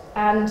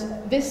 And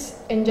this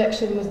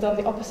injection was done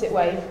the opposite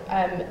way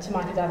to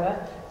my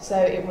cadaver, so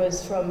it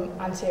was from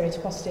anterior to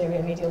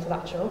posterior, medial to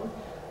lateral.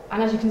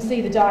 And as you can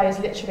see, the dye is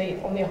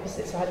literally on the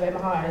opposite side of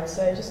omohyoid,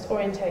 so just to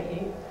orientate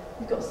you,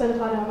 you've got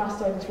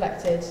sternocleidomastoid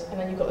reflected, and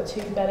then you've got the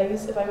two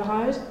bellies of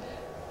omohyoid,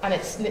 and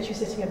it's literally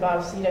sitting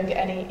above, so you don't get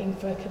any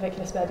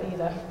infraclavicular spread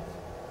either.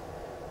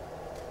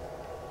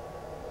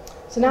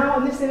 So now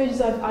on this image,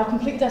 I've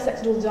completely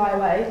dissected all the dye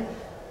away,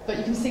 but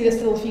you can see there's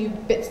still a few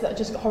bits that are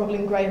just horrible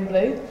in grey and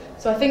blue.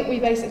 So I think we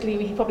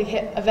probably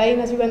hit a vein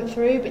as we went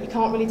through, but you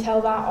can't really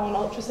tell that on an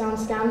ultrasound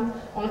scan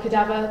on a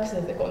cadaver because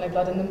they've got no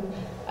blood in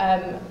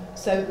them.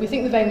 So we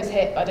think the vein was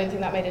hit, but I don't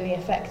think that made any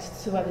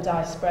effect to where the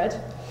dye spread.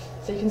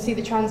 So you can see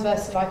the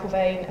transverse cervical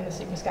vein and the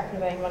suprascapular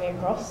vein running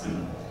across.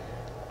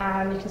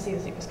 And you can see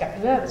the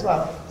suprascapular nerve as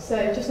well.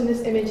 So just on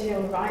this image here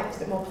on the right, it's a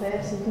bit more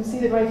clear. So you can see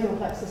the brachial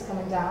plexus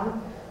coming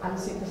down and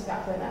the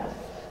suprascapular nerve.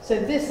 So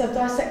I've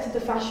dissected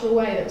the fascia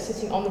away that was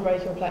sitting on the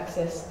brachial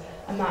plexus,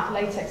 and that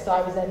latex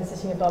dye was then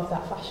sitting above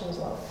that fascia as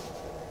well.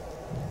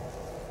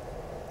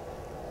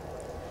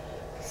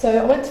 So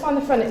I went to find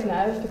the phrenic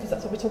nerve, because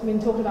that's what we've been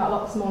talking about a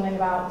lot this morning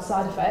about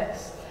side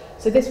effects.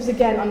 So this was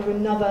again under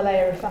another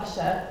layer of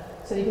fascia,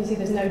 so you can see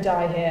there's no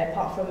dye here,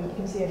 apart from you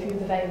can see a few of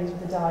the veins with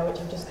the dye,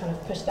 which I've just kind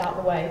of pushed out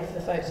the way for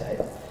the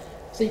photo.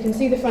 So you can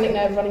see the phrenic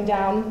nerve running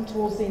down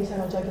towards the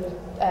internal jugular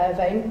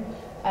vein.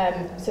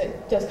 So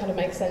it does kind of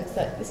make sense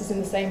that this is in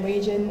the same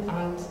region,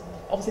 and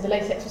obviously the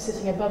latex was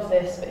sitting above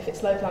this, but if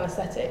it's local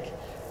anaesthetic,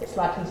 it's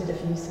likely to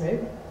diffuse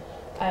through.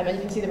 And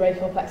you can see the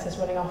brachial plexus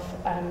running off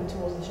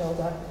towards the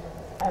shoulder,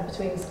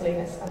 between the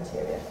scalenus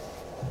anterior.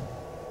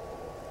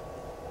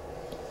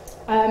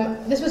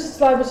 This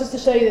slide was just to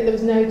show you that there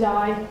was no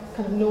dye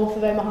kind of north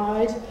of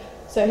omohyoid.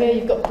 So here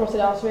you've got the carotid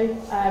artery,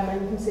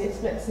 and you can see it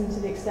splits into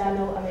the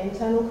external and the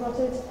internal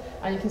carotid,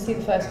 and you can see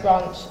the first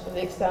branch of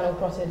the external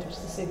carotid, which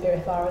is the superior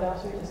thyroid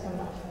artery, just coming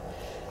off.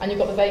 And you've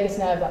got the vagus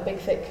nerve, that big,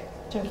 thick,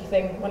 chunky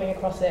thing running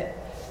across it,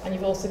 and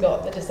you've also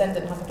got the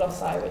descendant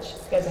hypoglossi, which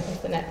goes up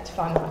into the neck to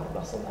find the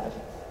hypoglossal nerve.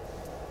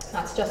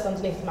 That's just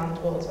underneath the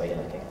mandible is where you're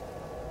looking.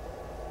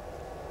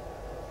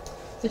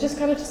 So just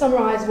kind of to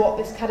summarise what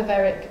this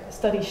cadaveric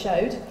study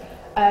showed,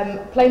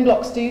 plain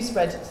blocks do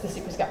spread to the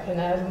suprascapular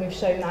nerve, and we've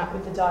shown that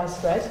with the dye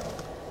spread.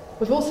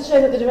 We've also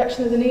shown that the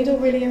direction of the needle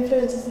really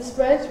influences the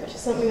spread, which is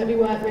something that we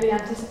weren't really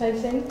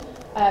anticipating.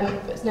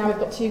 But now we've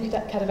got two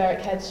cadaveric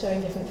heads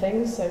showing different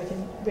things, so we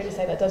can really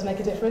say that does make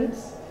a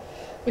difference.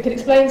 We could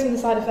explain some of the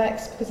side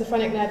effects because the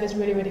phrenic nerve is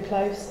really, really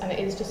close, and it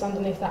is just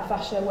underneath that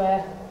fascia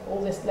where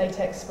all this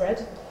latex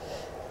spread.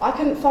 I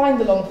couldn't find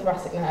the long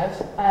thoracic nerve.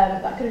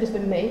 That could have just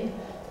been me.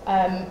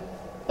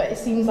 but it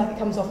seems like it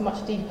comes off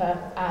much deeper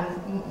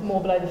and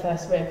more below the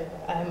first rib,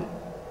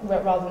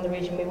 rather than the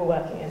region we were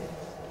working in.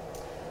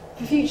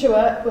 For future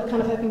work, we're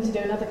kind of hoping to do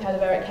another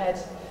cadaveric head.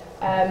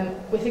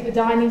 We think the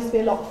dye needs to be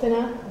a lot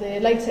thinner. The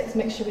latex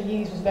mixture we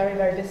used was very,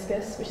 very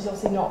viscous, which is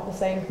obviously not the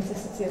same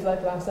consistency as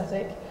local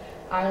anaesthetic.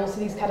 And also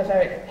these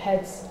cadaveric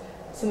heads,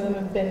 some of them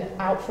have been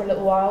out for a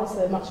little while, so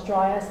they're much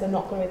drier, so they're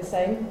not going to be the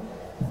same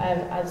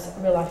as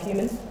a real-life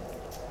human.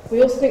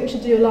 We also think we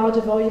should do a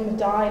larger volume of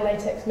dye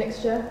latex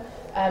mixture.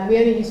 We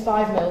only use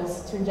 5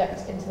 mils to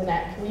inject into the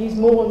neck. We use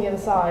more on the other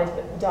side,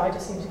 but the dye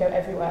just seems to go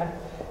everywhere.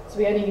 So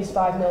we only use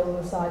 5 mils on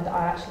the side that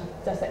I actually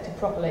dissected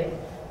properly,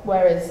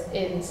 whereas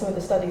in some of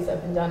the studies that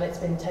have been done, it's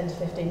been 10 to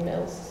 15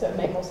 mils, so it would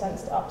make more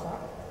sense to up that.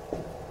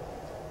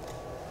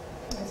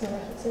 There's no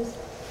references.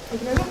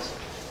 Thank you very much.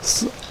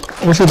 So,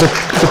 also the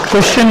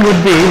question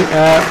would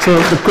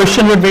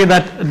be,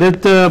 that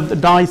did the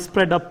dye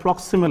spread up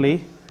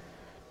proximally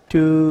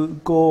to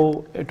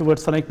go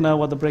towards phrenic nerve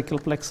or the brachial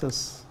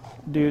plexus?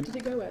 Did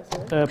it go where,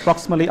 sorry?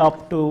 Proximally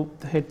up to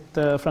hit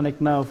the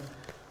phrenic nerve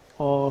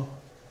or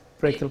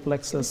brachial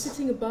plexus? It was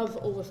sitting above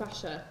all the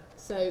fascia,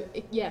 so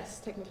yes,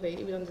 technically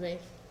it was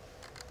underneath.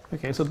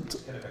 Okay, so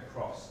it's kind of a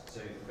cross. So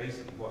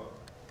basically, what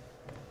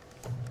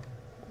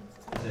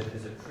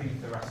there's a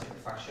pre-thoracic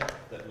fascia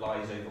that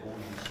lies over all of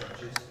these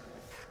structures.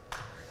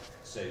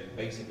 So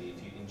basically,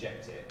 if you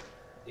inject it,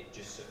 it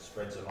just sort of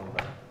spreads along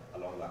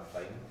that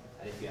plane.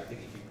 And I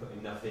think if you put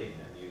enough in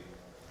and you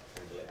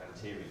handle it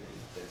anteriorly,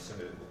 then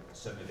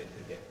some of it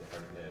could get to the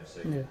front nerve.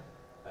 So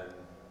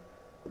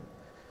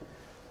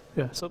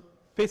yeah. So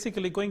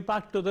basically, going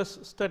back to this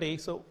study,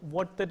 so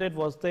what they did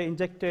was they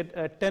injected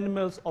 10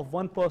 mils of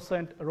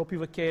 1%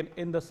 ropivacaine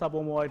in the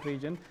subomoid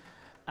region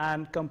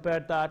and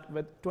compared that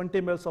with 20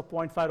 mils of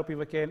 0.5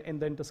 ropivacaine in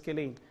the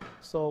interscalene.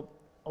 So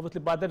obviously,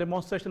 by the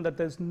demonstration that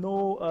there's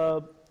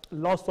no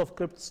loss of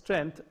grip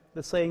strength,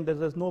 they're saying that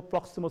there's no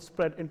proximal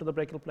spread into the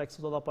brachial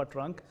plexus or the upper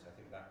trunk. So I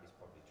think that is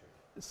probably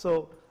true.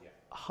 So, yeah.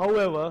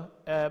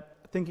 However,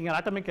 thinking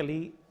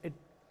anatomically, it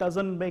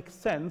doesn't make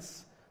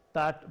sense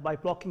that by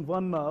blocking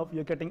one nerve,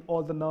 you're getting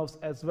all the nerves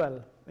as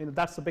well. You know,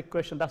 that's the big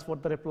question. That's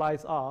what the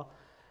replies are.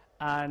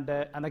 And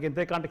again,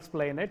 they can't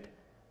explain it.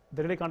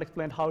 They really can't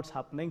explain how it's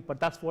happening, but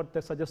that's what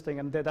they're suggesting,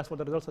 and that's what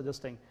the results are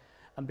suggesting.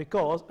 And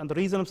the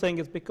reason I'm saying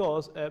is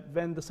because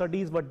when the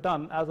studies were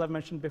done, as I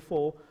mentioned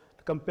before,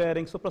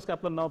 comparing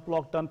suprascapular nerve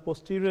block done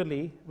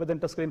posteriorly with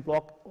interscalene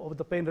block,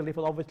 the pain relief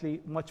was obviously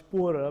much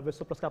poorer with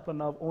suprascapular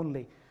nerve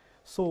only.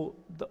 So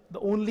the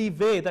only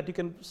way that you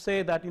can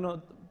say that, you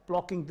know,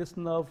 blocking this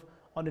nerve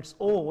on its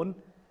own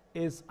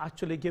is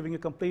actually giving a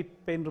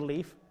complete pain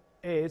relief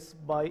is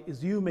by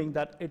assuming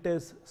that it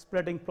is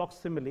spreading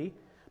proximally.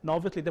 Now,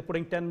 obviously, they're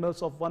putting 10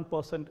 mils of 1%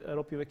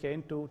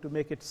 ropivacaine to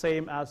make it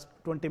same as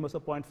 20 mils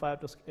of 0.5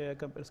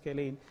 to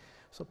scalene.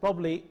 So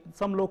probably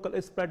some local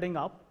is spreading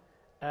up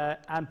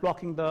and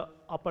blocking the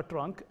upper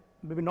trunk,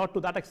 maybe not to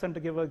that extent to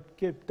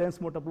give dense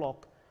motor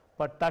block,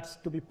 but that's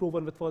to be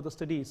proven with further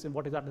studies in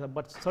what exactly.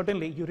 But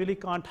certainly, you really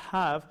can't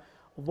have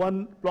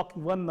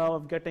blocking one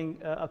nerve getting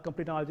a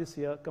complete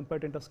analgesia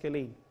compared to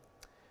interscalene.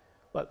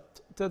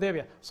 But so there we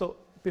are. So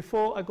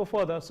before I go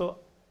further, so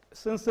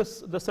since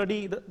the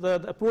study,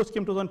 the approach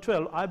came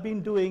 2012, I've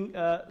been doing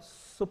a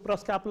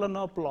suprascapular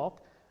nerve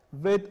block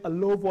with a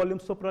low volume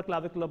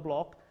supraclavicular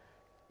block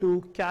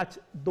to catch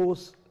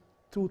those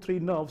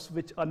 2-3 nerves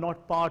which are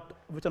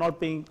not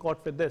being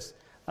caught with this.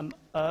 And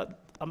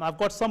I've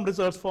got some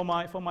results for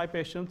my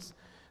patients,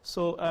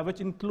 so which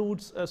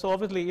includes so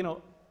obviously, you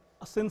know,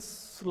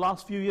 since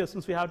last few years,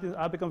 since we have this,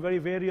 I've become very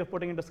wary of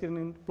putting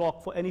interscalene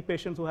block for any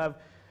patients who have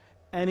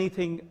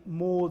anything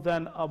more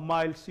than a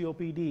mild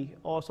COPD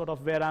or sort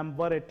of where I'm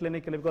worried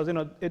clinically, because, you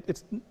know,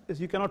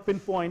 you cannot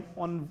pinpoint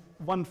on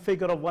one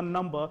figure or one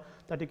number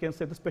that you can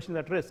say this patient is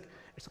at risk.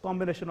 It's a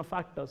combination of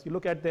factors. You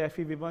look at their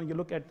FEV1, you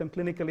look at them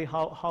clinically,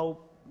 how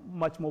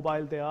much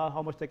mobile they are,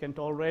 how much they can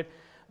tolerate,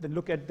 then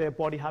look at their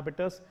body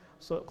habitus.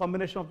 So a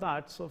combination of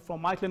that. So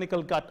from my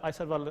clinical gut, I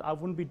said, well, I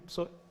wouldn't be,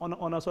 so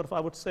on a sort of, I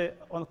would say,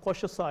 on a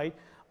cautious side,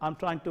 I'm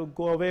trying to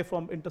go away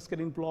from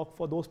interscalene block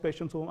for those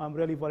patients whom I'm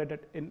really worried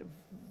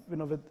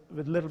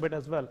with a little bit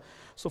as well.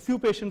 So few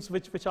patients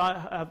which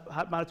I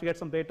have managed to get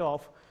some data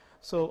of.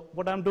 So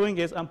what I'm doing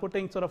is I'm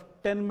putting sort of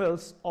 10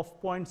 mils of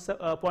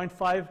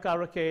 0.5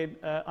 carocaine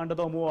under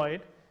the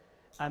omoid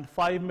and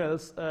 5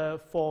 mils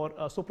for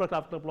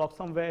supraclavicular block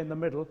somewhere in the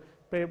middle,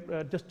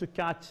 just to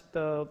catch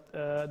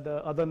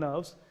the other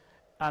nerves.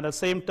 And at the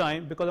same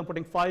time, because I'm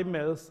putting 5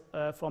 mils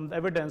from the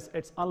evidence,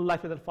 it's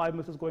unlikely that 5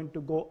 mils is going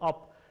to go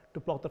up to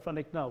block the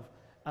phrenic nerve.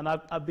 And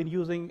I've been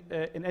using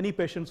in any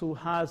patients who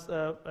has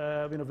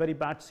very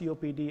bad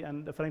COPD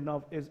and the phrenic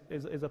nerve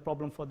is a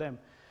problem for them.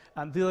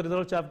 And these are the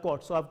results I've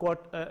got. So I've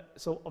got,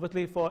 so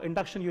obviously for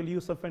induction you'll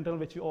use some fentanyl,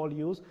 which you all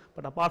use,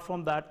 but apart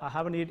from that, I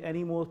haven't needed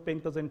any more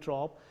painkillers in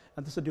TROP,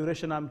 and this is the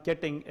duration I'm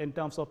getting in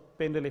terms of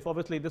pain relief.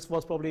 Obviously this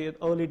was probably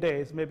early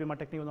days, maybe my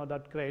technique was not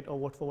that great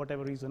or for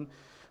whatever reason,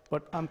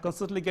 but I'm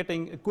consistently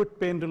getting a good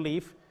pain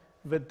relief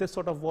with this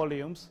sort of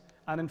volumes.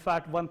 And in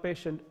fact, one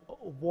patient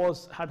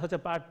had such a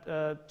bad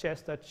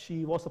chest that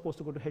she was supposed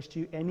to go to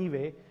HTU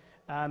anyway,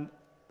 and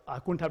I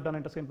couldn't have done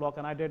interscreen block,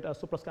 and I did a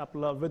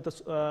suprascapular with the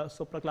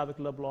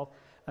supraclavicular block,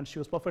 and she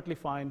was perfectly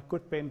fine,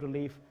 good pain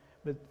relief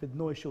with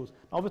no issues.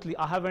 Obviously,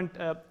 I haven't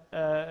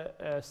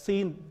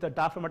seen the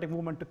diaphragmatic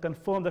movement to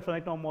confirm that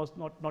phrenic was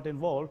not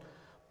involved,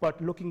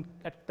 but looking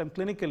at them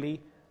clinically,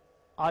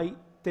 I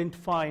didn't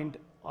find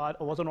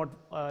was not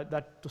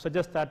that to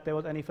suggest that there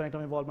was any phrenic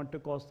involvement to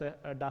cause the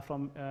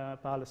diaphragm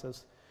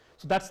paralysis.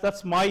 So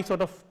that's my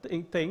sort of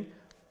thing.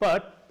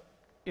 But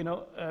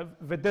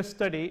with this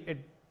study,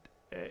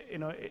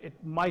 it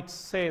might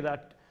say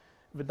that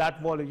with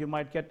that volume you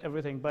might get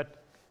everything, but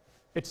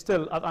it's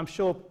still, I'm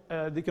sure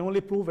they can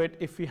only prove it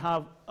if we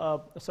have a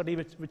study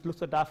which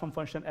looks at diaphragm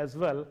function as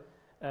well,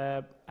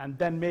 and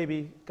then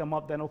maybe come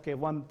up then, okay,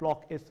 one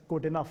block is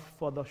good enough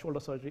for the shoulder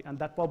surgery, and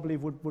that probably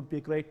would be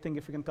a great thing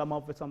if we can come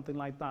up with something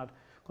like that,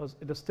 because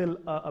it is still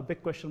a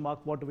big question mark,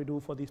 what do we do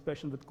for these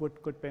patients with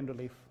good pain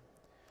relief?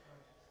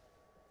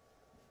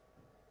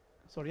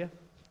 Sorry, yeah? If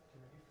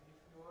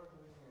you are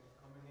doing a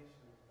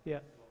combination Yeah.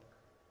 block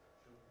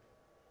to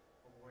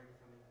avoid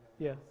phrenic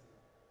Yeah.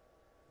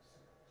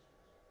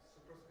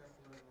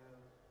 suprascapular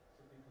nerve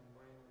to be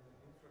combined with an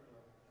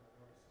infraclavicular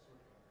nerve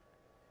suture.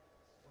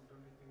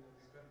 Don't you think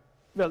that is better?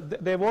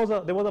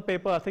 Well, there was a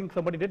paper, I think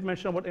somebody did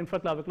mention about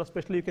infraclavicular,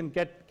 especially you can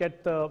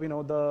get the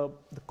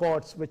the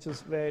cords, which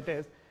is where it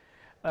is.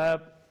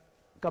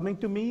 Coming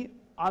to me,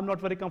 I'm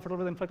not very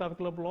comfortable with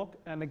infraclavicular block,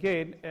 and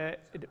again,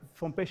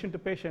 from patient to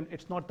patient,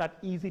 it's not that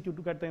easy to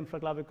get the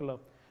infraclavicular.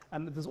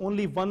 And there's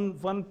only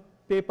one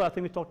paper, I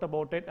think we talked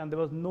about it, and there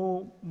was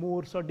no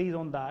more studies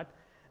on that.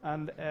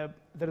 And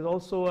there is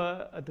also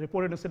a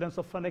reported incidence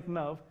of phrenic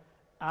nerve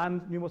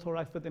and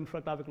pneumothorax with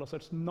infraclavicular, so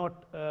it's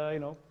not,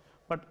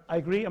 but I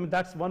agree, I mean,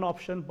 that's one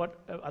option, but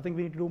I think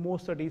we need to do more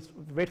studies,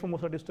 wait for more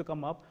studies to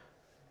come up.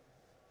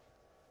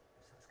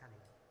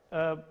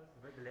 Scanning.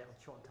 Very little,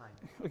 short time.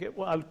 Okay,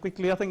 well, I'll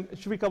quickly, I think,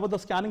 should we cover the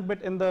scanning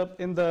bit in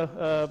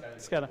the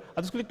scanner?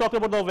 I'll just quickly talk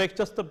about the awake,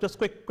 just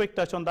quick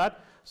touch on that.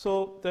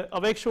 So the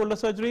awake shoulder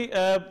surgery,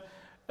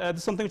 this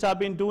is something which I've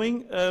been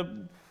doing.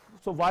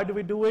 So why do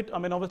we do it? I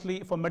mean, obviously,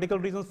 for medical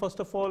reasons, first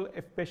of all,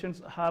 if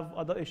patients have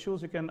other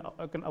issues, you can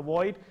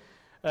avoid.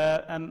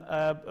 And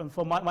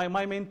for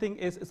my main thing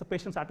is the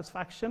patient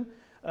satisfaction.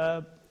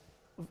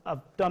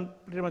 I've done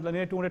pretty much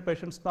nearly 200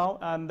 patients now,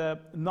 and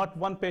not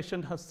one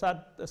patient has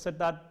said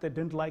that they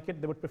didn't like it.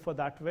 They would prefer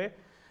that way.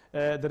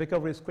 The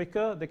recovery is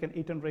quicker. They can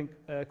eat and drink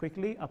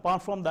quickly.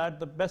 Apart from that,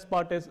 the best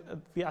part is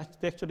we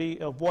actually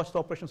watch the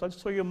operation. So I'll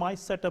just show you my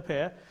setup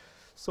here.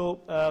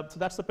 So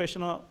that's the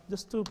patient.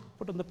 Just to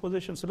put on the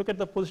position. So look at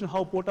the position,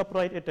 how port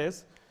upright it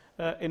is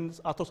in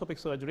arthroscopic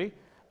surgery.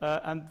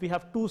 And we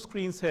have two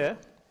screens here.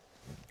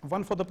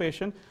 One for the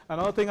patient.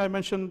 Another thing I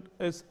mentioned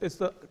is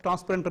the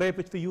transparent drape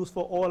which we use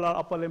for all our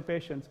upper limb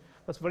patients.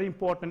 That's very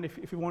important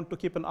if you want to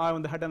keep an eye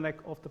on the head and neck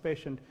of the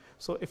patient.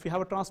 So if you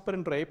have a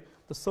transparent drape,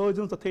 the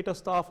surgeons, the theatre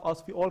staff,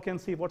 us, we all can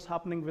see what's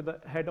happening with the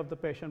head of the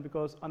patient,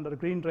 because under a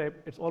green drape,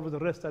 it's always a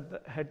risk that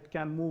the head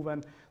can move,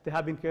 and there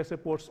have been case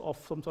reports of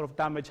some sort of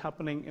damage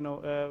happening,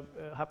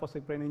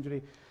 hypoxic brain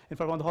injury. In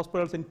fact, one of the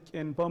hospitals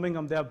in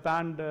Birmingham, they have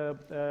banned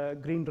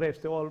green drapes.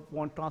 They all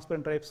want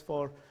transparent drapes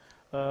for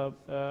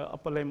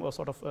upper limb or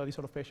these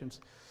sort of patients.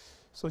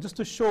 So just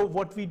to show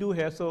what we do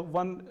here, so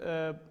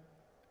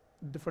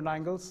different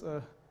angles.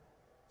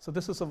 So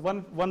this is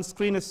one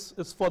screen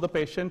is for the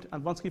patient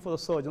and one screen for the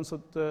surgeon.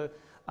 So the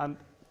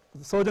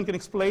surgeon can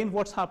explain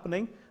what's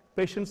happening.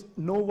 Patients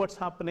know what's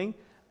happening,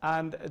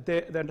 and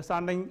their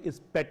understanding is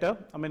better.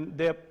 I mean,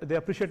 they're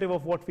appreciative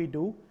of what we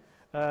do,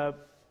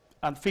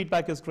 and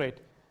feedback is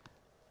great.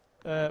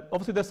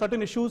 Obviously, there's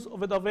certain issues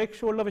with awake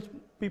shoulder which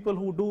people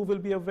who do will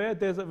be aware.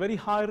 There's a very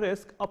high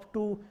risk, up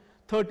to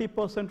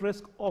 30%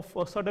 risk of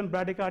sudden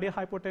bradycardia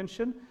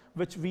hypotension,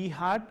 which we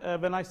had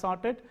when I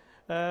started.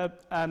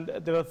 And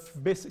there were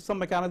some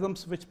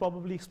mechanisms which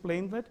probably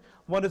explain that.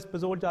 One is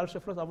basal-gyrus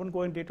reflex. I won't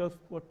go in detail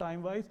for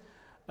time-wise.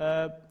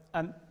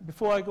 And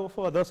before I go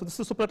further, so this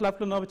is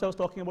supraclavicular nerve which I was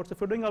talking about. So if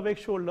you're doing awake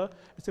shoulder,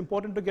 it's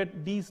important to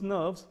get these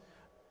nerves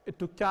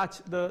to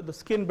catch the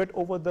skin bit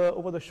over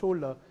the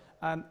shoulder.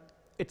 And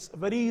it's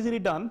very easily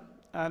done,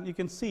 and you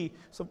can see.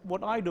 So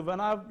what I do when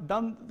I've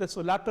done this,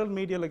 so lateral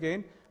medial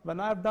again, when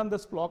I've done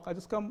this block, I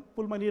just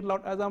pull my needle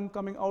out as I'm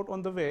coming out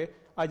on the way.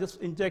 I just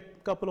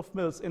inject a couple of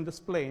mils in this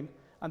plane,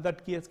 and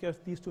that gets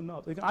these two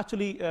nerves. You can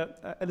actually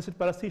elicit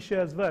paresthesia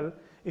as well.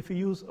 If you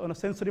use on a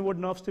sensory mode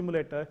nerve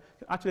stimulator,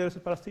 you can actually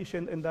elicit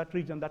paresthesia in that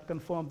region. That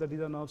confirms that these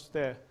are nerves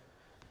there.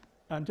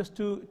 And just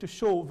to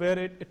show where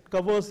it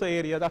covers the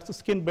area, that's the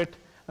skin bit.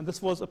 And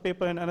this was a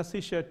paper in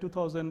Anaesthesia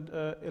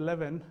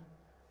 2011.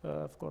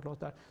 I've got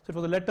lost that. So it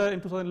was a letter in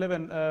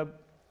 2011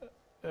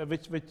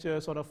 which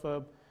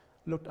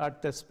looked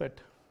at this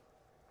bit.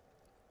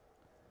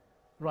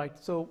 Right,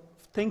 so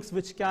things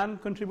which can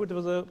contribute. There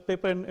was a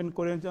paper in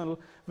Korean journal,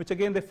 which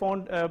again they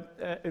found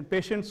in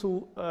patients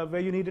who where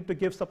you needed to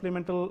give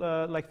supplemental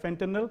like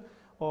fentanyl,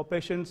 or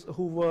patients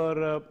who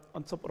were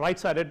on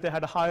right-sided, they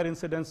had a higher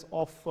incidence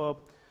of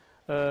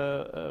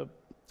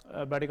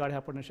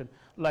bradycardia hypertension.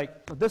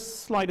 Like this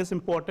slide is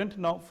important.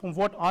 Now, from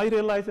what I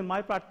realize in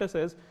my practice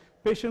is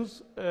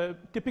patients,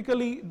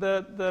 typically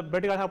the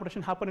bradycardia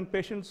hypertension happen in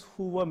patients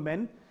who were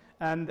men,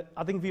 and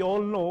I think we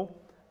all know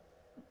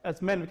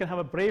as men we can have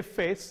a brave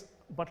face,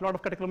 but a lot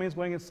of catecholamines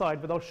going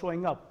inside without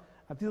showing up.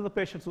 And these are the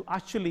patients who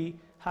actually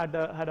had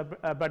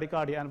a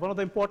bradycardia. And one of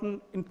the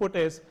important input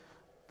is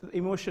the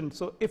emotion.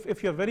 So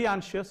if you're very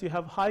anxious, you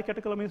have high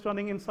catecholamines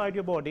running inside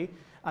your body,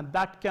 and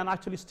that can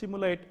actually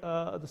stimulate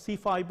the C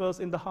fibers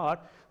in the heart,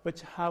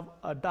 which have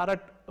a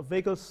direct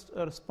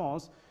vagal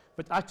response,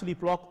 which actually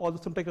block all the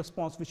sympathetic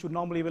response which you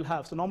normally will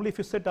have. So normally if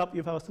you sit up,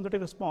 you have a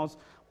sympathetic response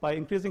by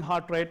increasing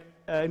heart rate,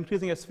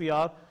 increasing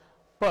SVR,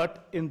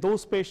 but in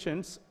those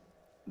patients,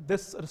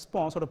 this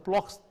response sort of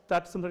blocks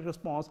that sympathetic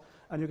response,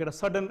 and you get a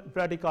sudden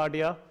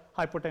bradycardia,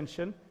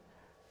 hypertension.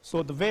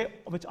 So the way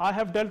which I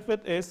have dealt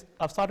with is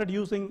I've started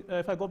using,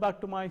 if I go back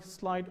to my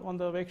slide on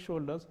the awake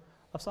shoulders,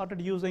 I've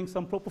started using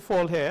some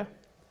propofol here.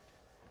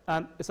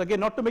 And it's again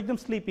not to make them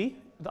sleepy.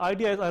 The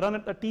idea is I run a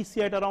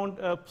TCI at around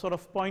sort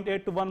of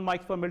 0.8 to 1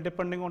 mics per mil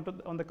depending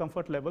on the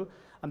comfort level.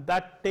 And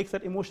that takes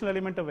that emotional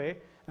element away.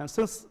 And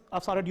since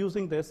I've started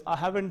using this, I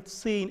haven't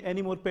seen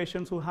any more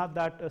patients who have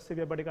that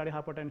severe bradycardia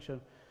hypertension.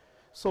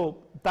 So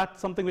that's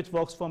something which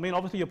works for me. And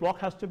obviously your block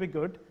has to be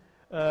good.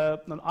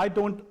 And I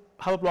don't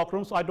have a block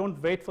room, so I don't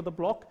wait for the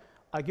block.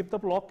 I give the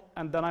block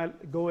and then I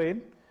go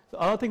in. The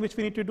other thing which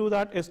we need to do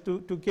that is to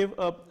give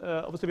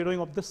obviously we're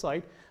doing up this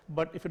side,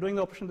 but if you're doing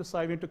the operation this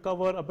side, we need to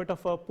cover a bit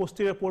of a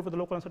posterior port with the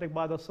local anesthetic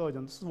by the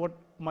surgeon. This is what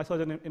my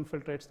surgeon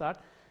infiltrates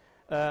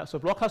that. So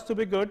block has to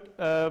be good.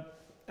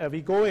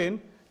 We go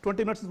in,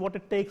 20 minutes is what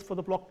it takes for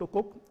the block to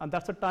cook, and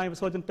that's the time the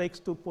surgeon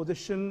takes to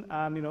position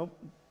and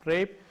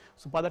drape.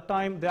 So by the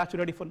time they're actually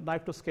ready for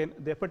knife to skin,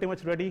 they're pretty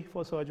much ready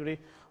for surgery.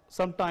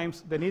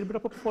 Sometimes they need a bit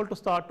of propofol to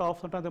start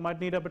off. Sometimes they might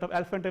need a bit of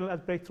alfentanil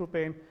as breakthrough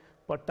pain,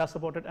 but that's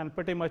about it. And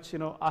pretty much,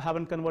 I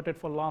haven't converted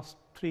for the last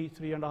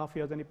 3.5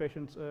 years any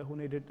patients who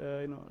needed,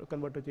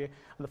 convert to GA,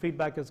 and the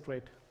feedback is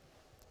great.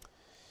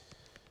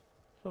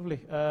 Lovely.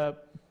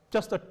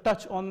 Just a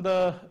touch on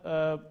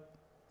the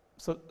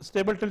so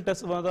stable tilt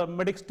test. One of the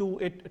medics do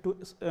it to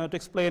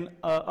explain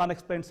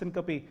unexplained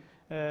syncope.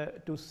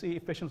 To see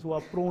if patients who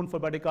are prone for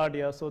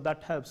bradycardia, so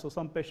that helps. So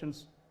some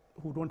patients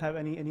who don't have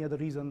any other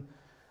reason,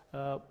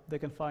 they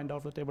can find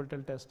out the table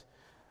tilt test.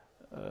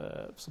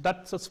 So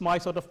that's my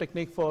sort of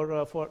technique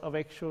for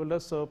awake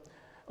shoulders. So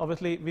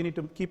obviously we need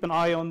to keep an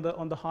eye on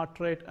the heart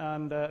rate,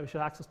 and we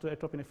should have access to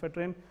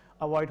atropine,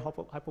 avoid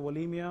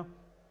hypovolemia.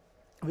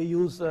 We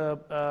use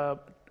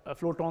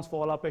flowtrons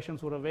for all our patients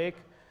who are awake.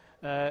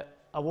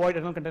 Avoid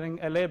adrenaline-containing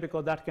LA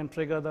because that can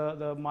trigger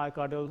the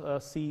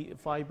myocardial C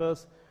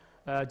fibers.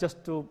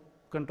 Just to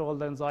control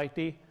the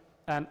anxiety.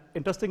 And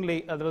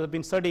interestingly, there has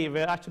been study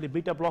where actually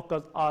beta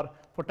blockers are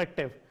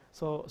protective.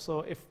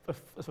 So if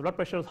blood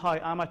pressure is high,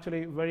 I'm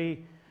actually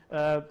very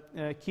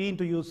keen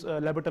to use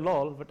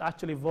labetalol, but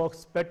actually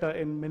works better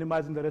in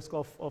minimizing the risk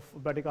of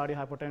bradycardia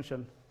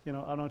hypertension.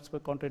 I know it's a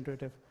bit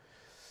counterintuitive.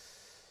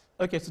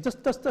 Okay, so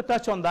just a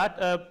touch on that.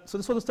 So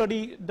this was a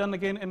study done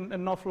again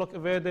in Norfolk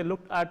where they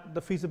looked at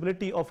the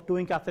feasibility of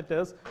doing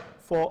catheters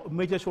for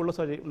major shoulder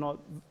surgery. Now,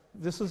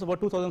 this is about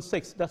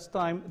 2006. That's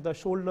time the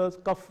shoulders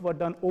cuff were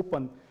done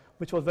open,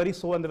 which was very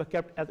sore, and they were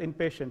kept as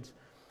inpatients.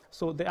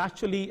 So they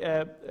actually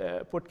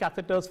put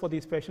catheters for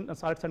these patients and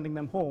started sending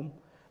them home.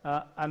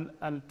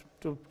 And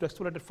to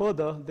explore it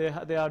further,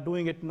 they are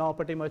doing it now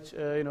pretty much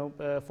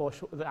for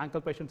the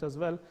ankle patients as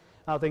well.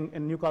 I think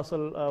in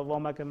Newcastle,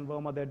 Womack and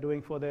Verma, they're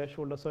doing for their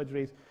shoulder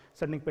surgeries,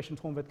 sending patients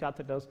home with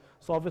catheters.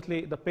 So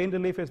obviously the pain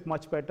relief is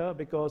much better,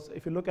 because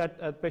if you look at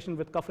a patient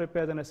with cuff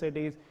repairs and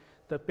SADs,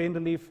 the pain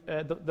relief,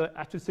 the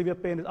actual severe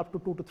pain is up to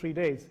 2 to 3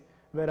 days,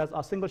 whereas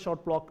our single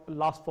shot block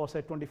lasts for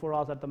say 24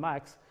 hours at the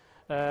max.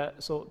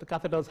 So the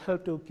catheters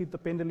help to keep the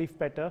pain relief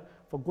better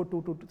for good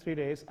 2 to 3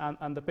 days,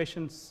 and the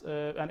patients,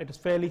 and it is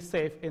fairly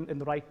safe in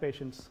the right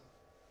patients.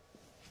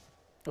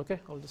 Okay,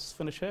 I'll just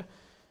finish here.